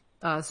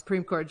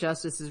 Supreme Court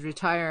justice is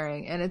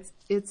retiring, and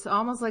it's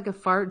almost like a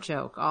fart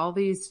joke. All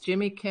these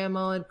Jimmy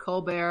Kimmel and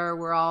Colbert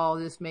were all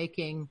just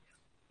making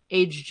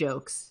age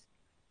jokes.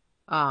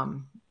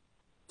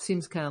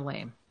 Seems kind of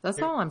lame.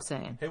 That's all I'm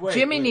saying. Hey, wait,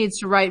 Jimmy wait. needs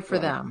to write for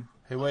them.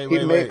 Hey, wait.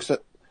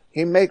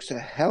 He makes a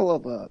hell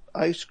of a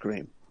ice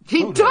cream.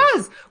 He Who does.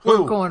 does? We're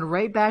Who? going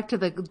right back to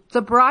the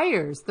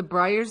Breyers. The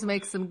Breyers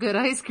make some good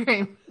ice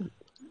cream.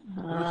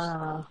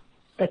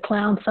 The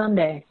Clown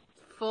Sundae.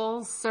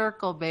 Full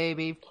circle,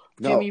 baby.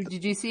 No. Jimmy,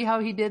 did you see how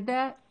he did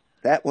that?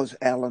 That was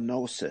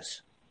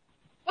Alanosis.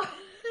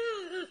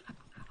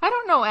 I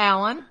don't know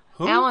Alan.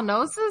 Who?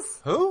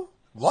 Alanosis? Who?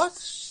 What?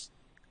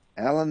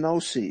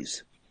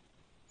 Alanoses.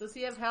 Does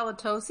he have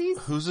halitosis?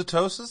 Who's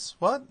atosis?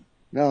 What?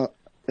 No,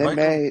 they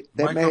Micro- made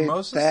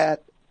micromosis?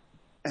 that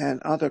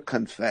and other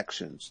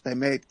confections. They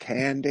made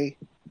candy,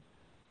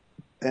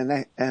 and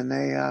they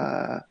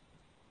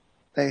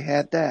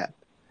had that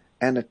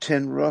and a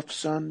tin roof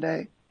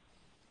sundae.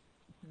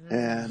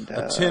 And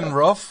A tin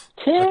roof?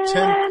 Tin A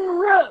tin...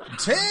 Roof.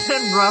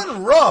 Tin Rough.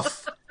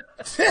 Rough.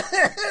 Tin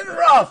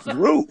Rough.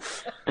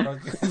 Roof.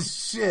 Fucking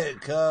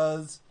shit,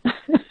 cuz.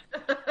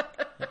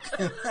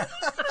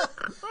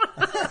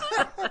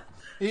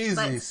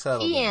 Easy,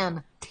 settle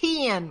down.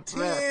 Tin.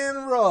 Tin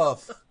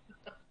Rough.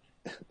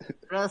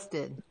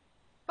 Rusted.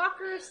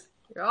 Fuckers.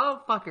 You're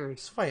all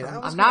fuckers. Wait, I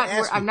was I'm gonna not.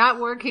 ask you- I'm not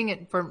working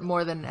it for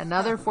more than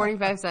another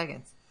 45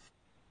 seconds.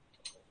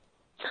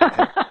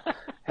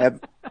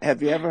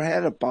 Have you ever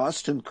had a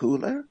Boston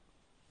cooler?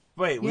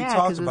 Wait, we Yeah,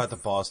 talked 'cause about the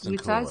it's- Boston We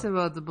cooler. talked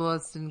about the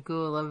Boston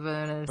cooler,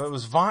 Venice. But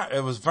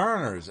it was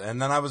Werner's,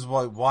 and then I was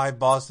like, why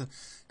Boston?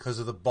 Because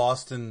of the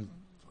Boston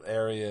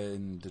area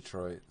in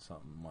Detroit,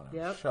 something, whatever.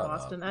 Yep, Shut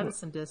Boston up.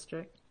 Edison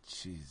district.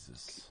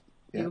 Jesus.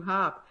 Yeah. You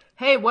hop.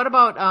 Hey, what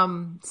about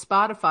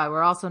Spotify?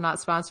 We're also not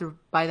sponsored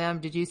by them.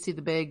 Did you see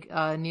the big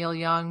Neil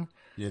Young?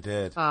 You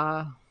did.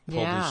 Yeah.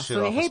 Pulled this shit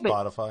So, off hey, of but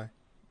Spotify.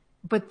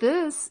 But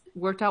this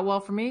worked out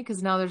well for me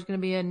because now there's going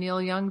to be a Neil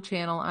Young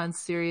channel on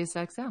Sirius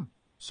XM.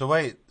 So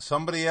wait,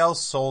 somebody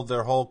else sold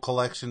their whole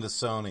collection to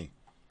Sony.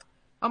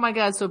 Oh my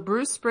God. So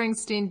Bruce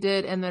Springsteen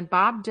did, and then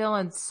Bob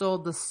Dylan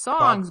sold the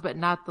songs, but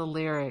not the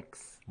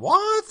lyrics.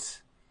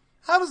 What?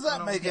 How does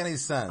that make any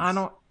sense? I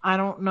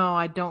don't know.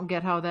 I don't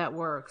get how that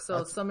works.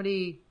 So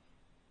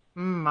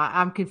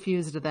I'm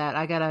confused at that.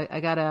 I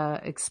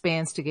gotta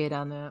expanstigate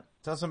on that.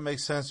 Doesn't make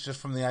sense just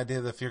from the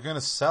idea that if you're going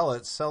to sell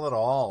it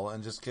all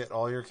and just get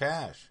all your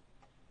cash.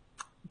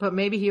 But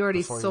maybe he already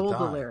before you sold the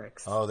die.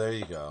 lyrics. Oh, there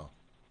you go.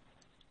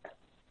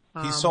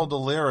 He sold the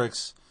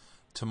lyrics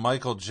to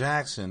Michael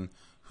Jackson,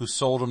 who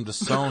sold them to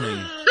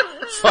Sony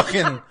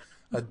fucking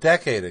a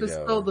decade Who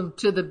ago. sold them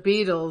to the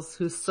Beatles,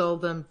 who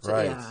sold them to,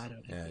 Right. yeah, I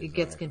don't know. Yeah, It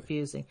gets exactly.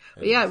 confusing.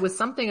 But yeah, it was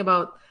something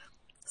about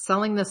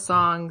selling the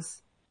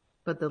songs,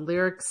 but the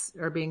lyrics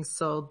are being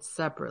sold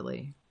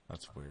separately.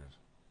 That's weird.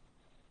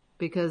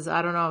 Because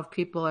I don't know if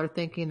people are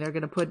thinking they're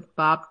going to put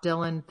Bob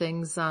Dylan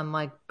things on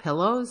like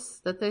pillows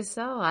that they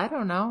sell. I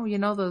don't know. You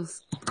know,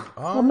 those.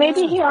 Oh, Well,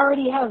 maybe yeah. he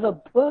already has a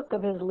book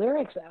of his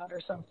lyrics out or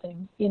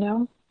something, you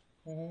know?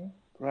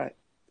 Right.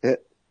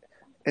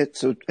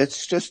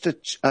 It's just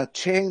a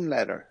chain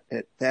letter.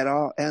 That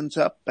all ends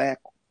up back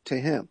to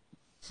him.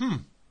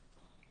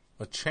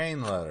 A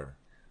chain letter.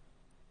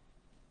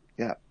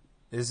 Yeah.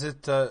 Is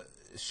it,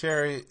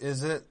 Sherry,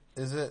 is it?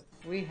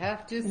 We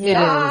have to It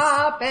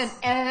stop and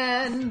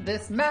end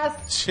this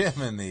mess.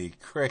 Jiminy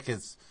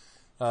crickets.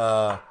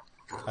 I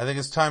think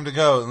it's time to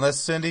go. Unless,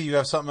 Cindy, you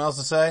have something else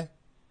to say?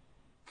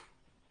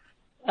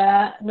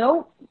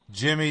 Nope.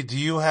 Jimmy, do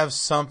you have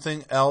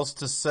something else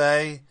to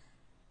say?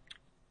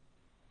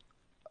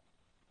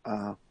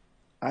 I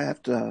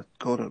have to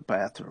go to the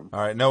bathroom. All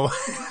right, no,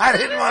 I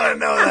didn't want to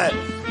know that.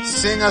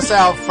 Sing us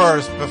out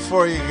first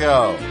before you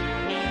go.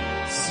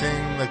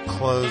 Sing the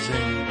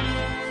closing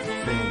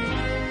thing.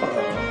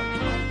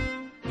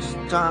 It's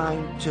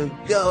time to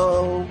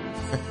go.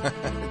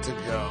 To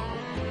go.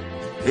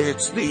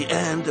 It's the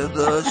end of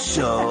the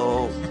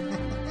show.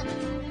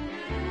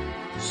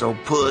 So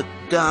put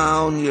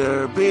down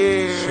your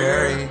beer.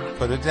 Sherry,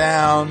 put it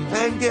down.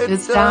 And get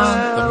It's the down.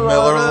 hell The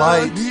Miller out of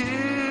Lite. here.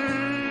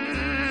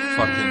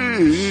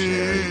 Fucking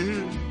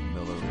Sherry.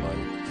 Miller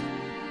Lite.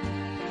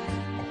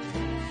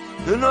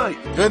 Good night.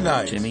 Good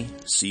night. Jimmy,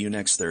 see you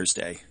next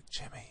Thursday.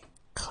 Jimmy,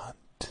 cunt.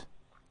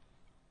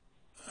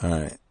 All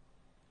right.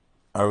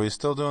 Are we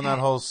still doing that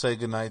whole say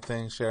goodnight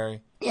thing,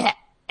 Sherry? Yeah.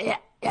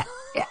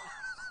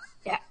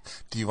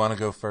 Do you want to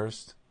go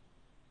first?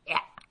 Yeah.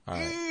 All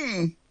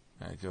right.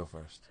 All right, go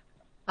first.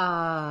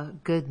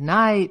 Good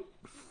night,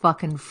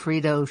 fucking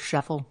Frito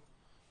Shuffle.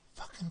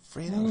 Fucking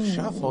Frito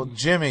Shuffle.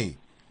 Jimmy,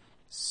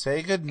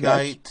 say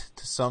goodnight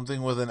to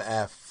something with an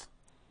F.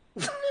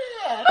 I'm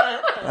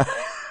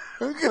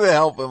going to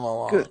help him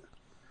along.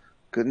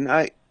 Good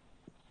night.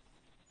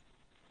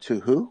 To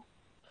who?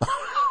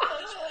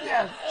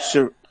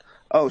 Cherie.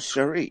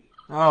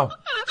 Oh,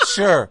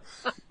 sure.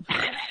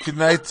 Good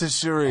night to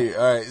Cherie.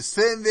 All right,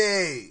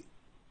 Cindy.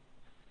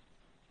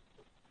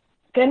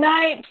 Good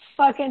night,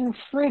 fucking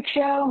freak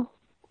show.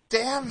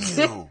 Damn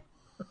you.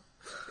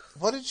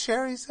 What did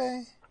Sherry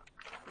say?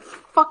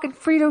 Fucking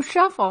Frito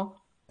Shuffle.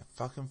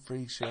 Fucking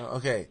freak show.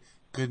 Okay.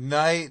 Good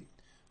night.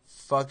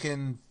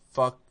 Fucking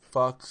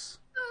fucks.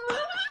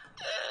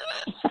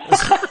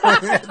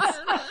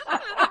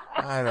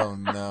 I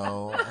don't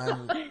know.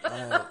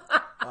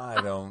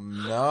 I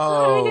don't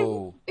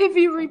know. If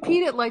you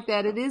repeat it like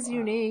that, it is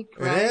unique,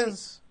 right? It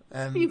is.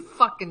 And You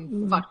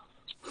fucking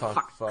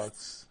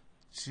fucks.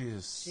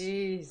 Jeez.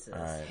 Jesus. All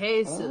right.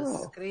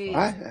 Jesus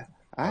Christ.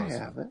 I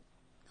have it.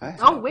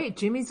 Oh, wait.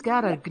 Jimmy's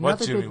got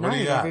another Jimmy? good What do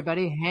you night, got?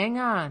 everybody. Hang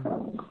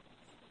on.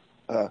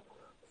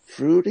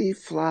 Fruity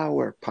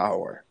flower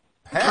power.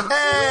 Hey!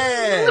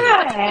 Hey,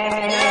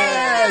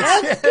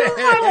 Yes!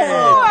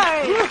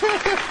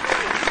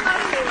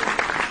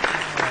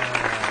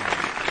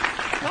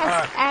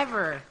 Best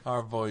ever.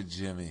 Our boy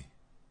Jimmy.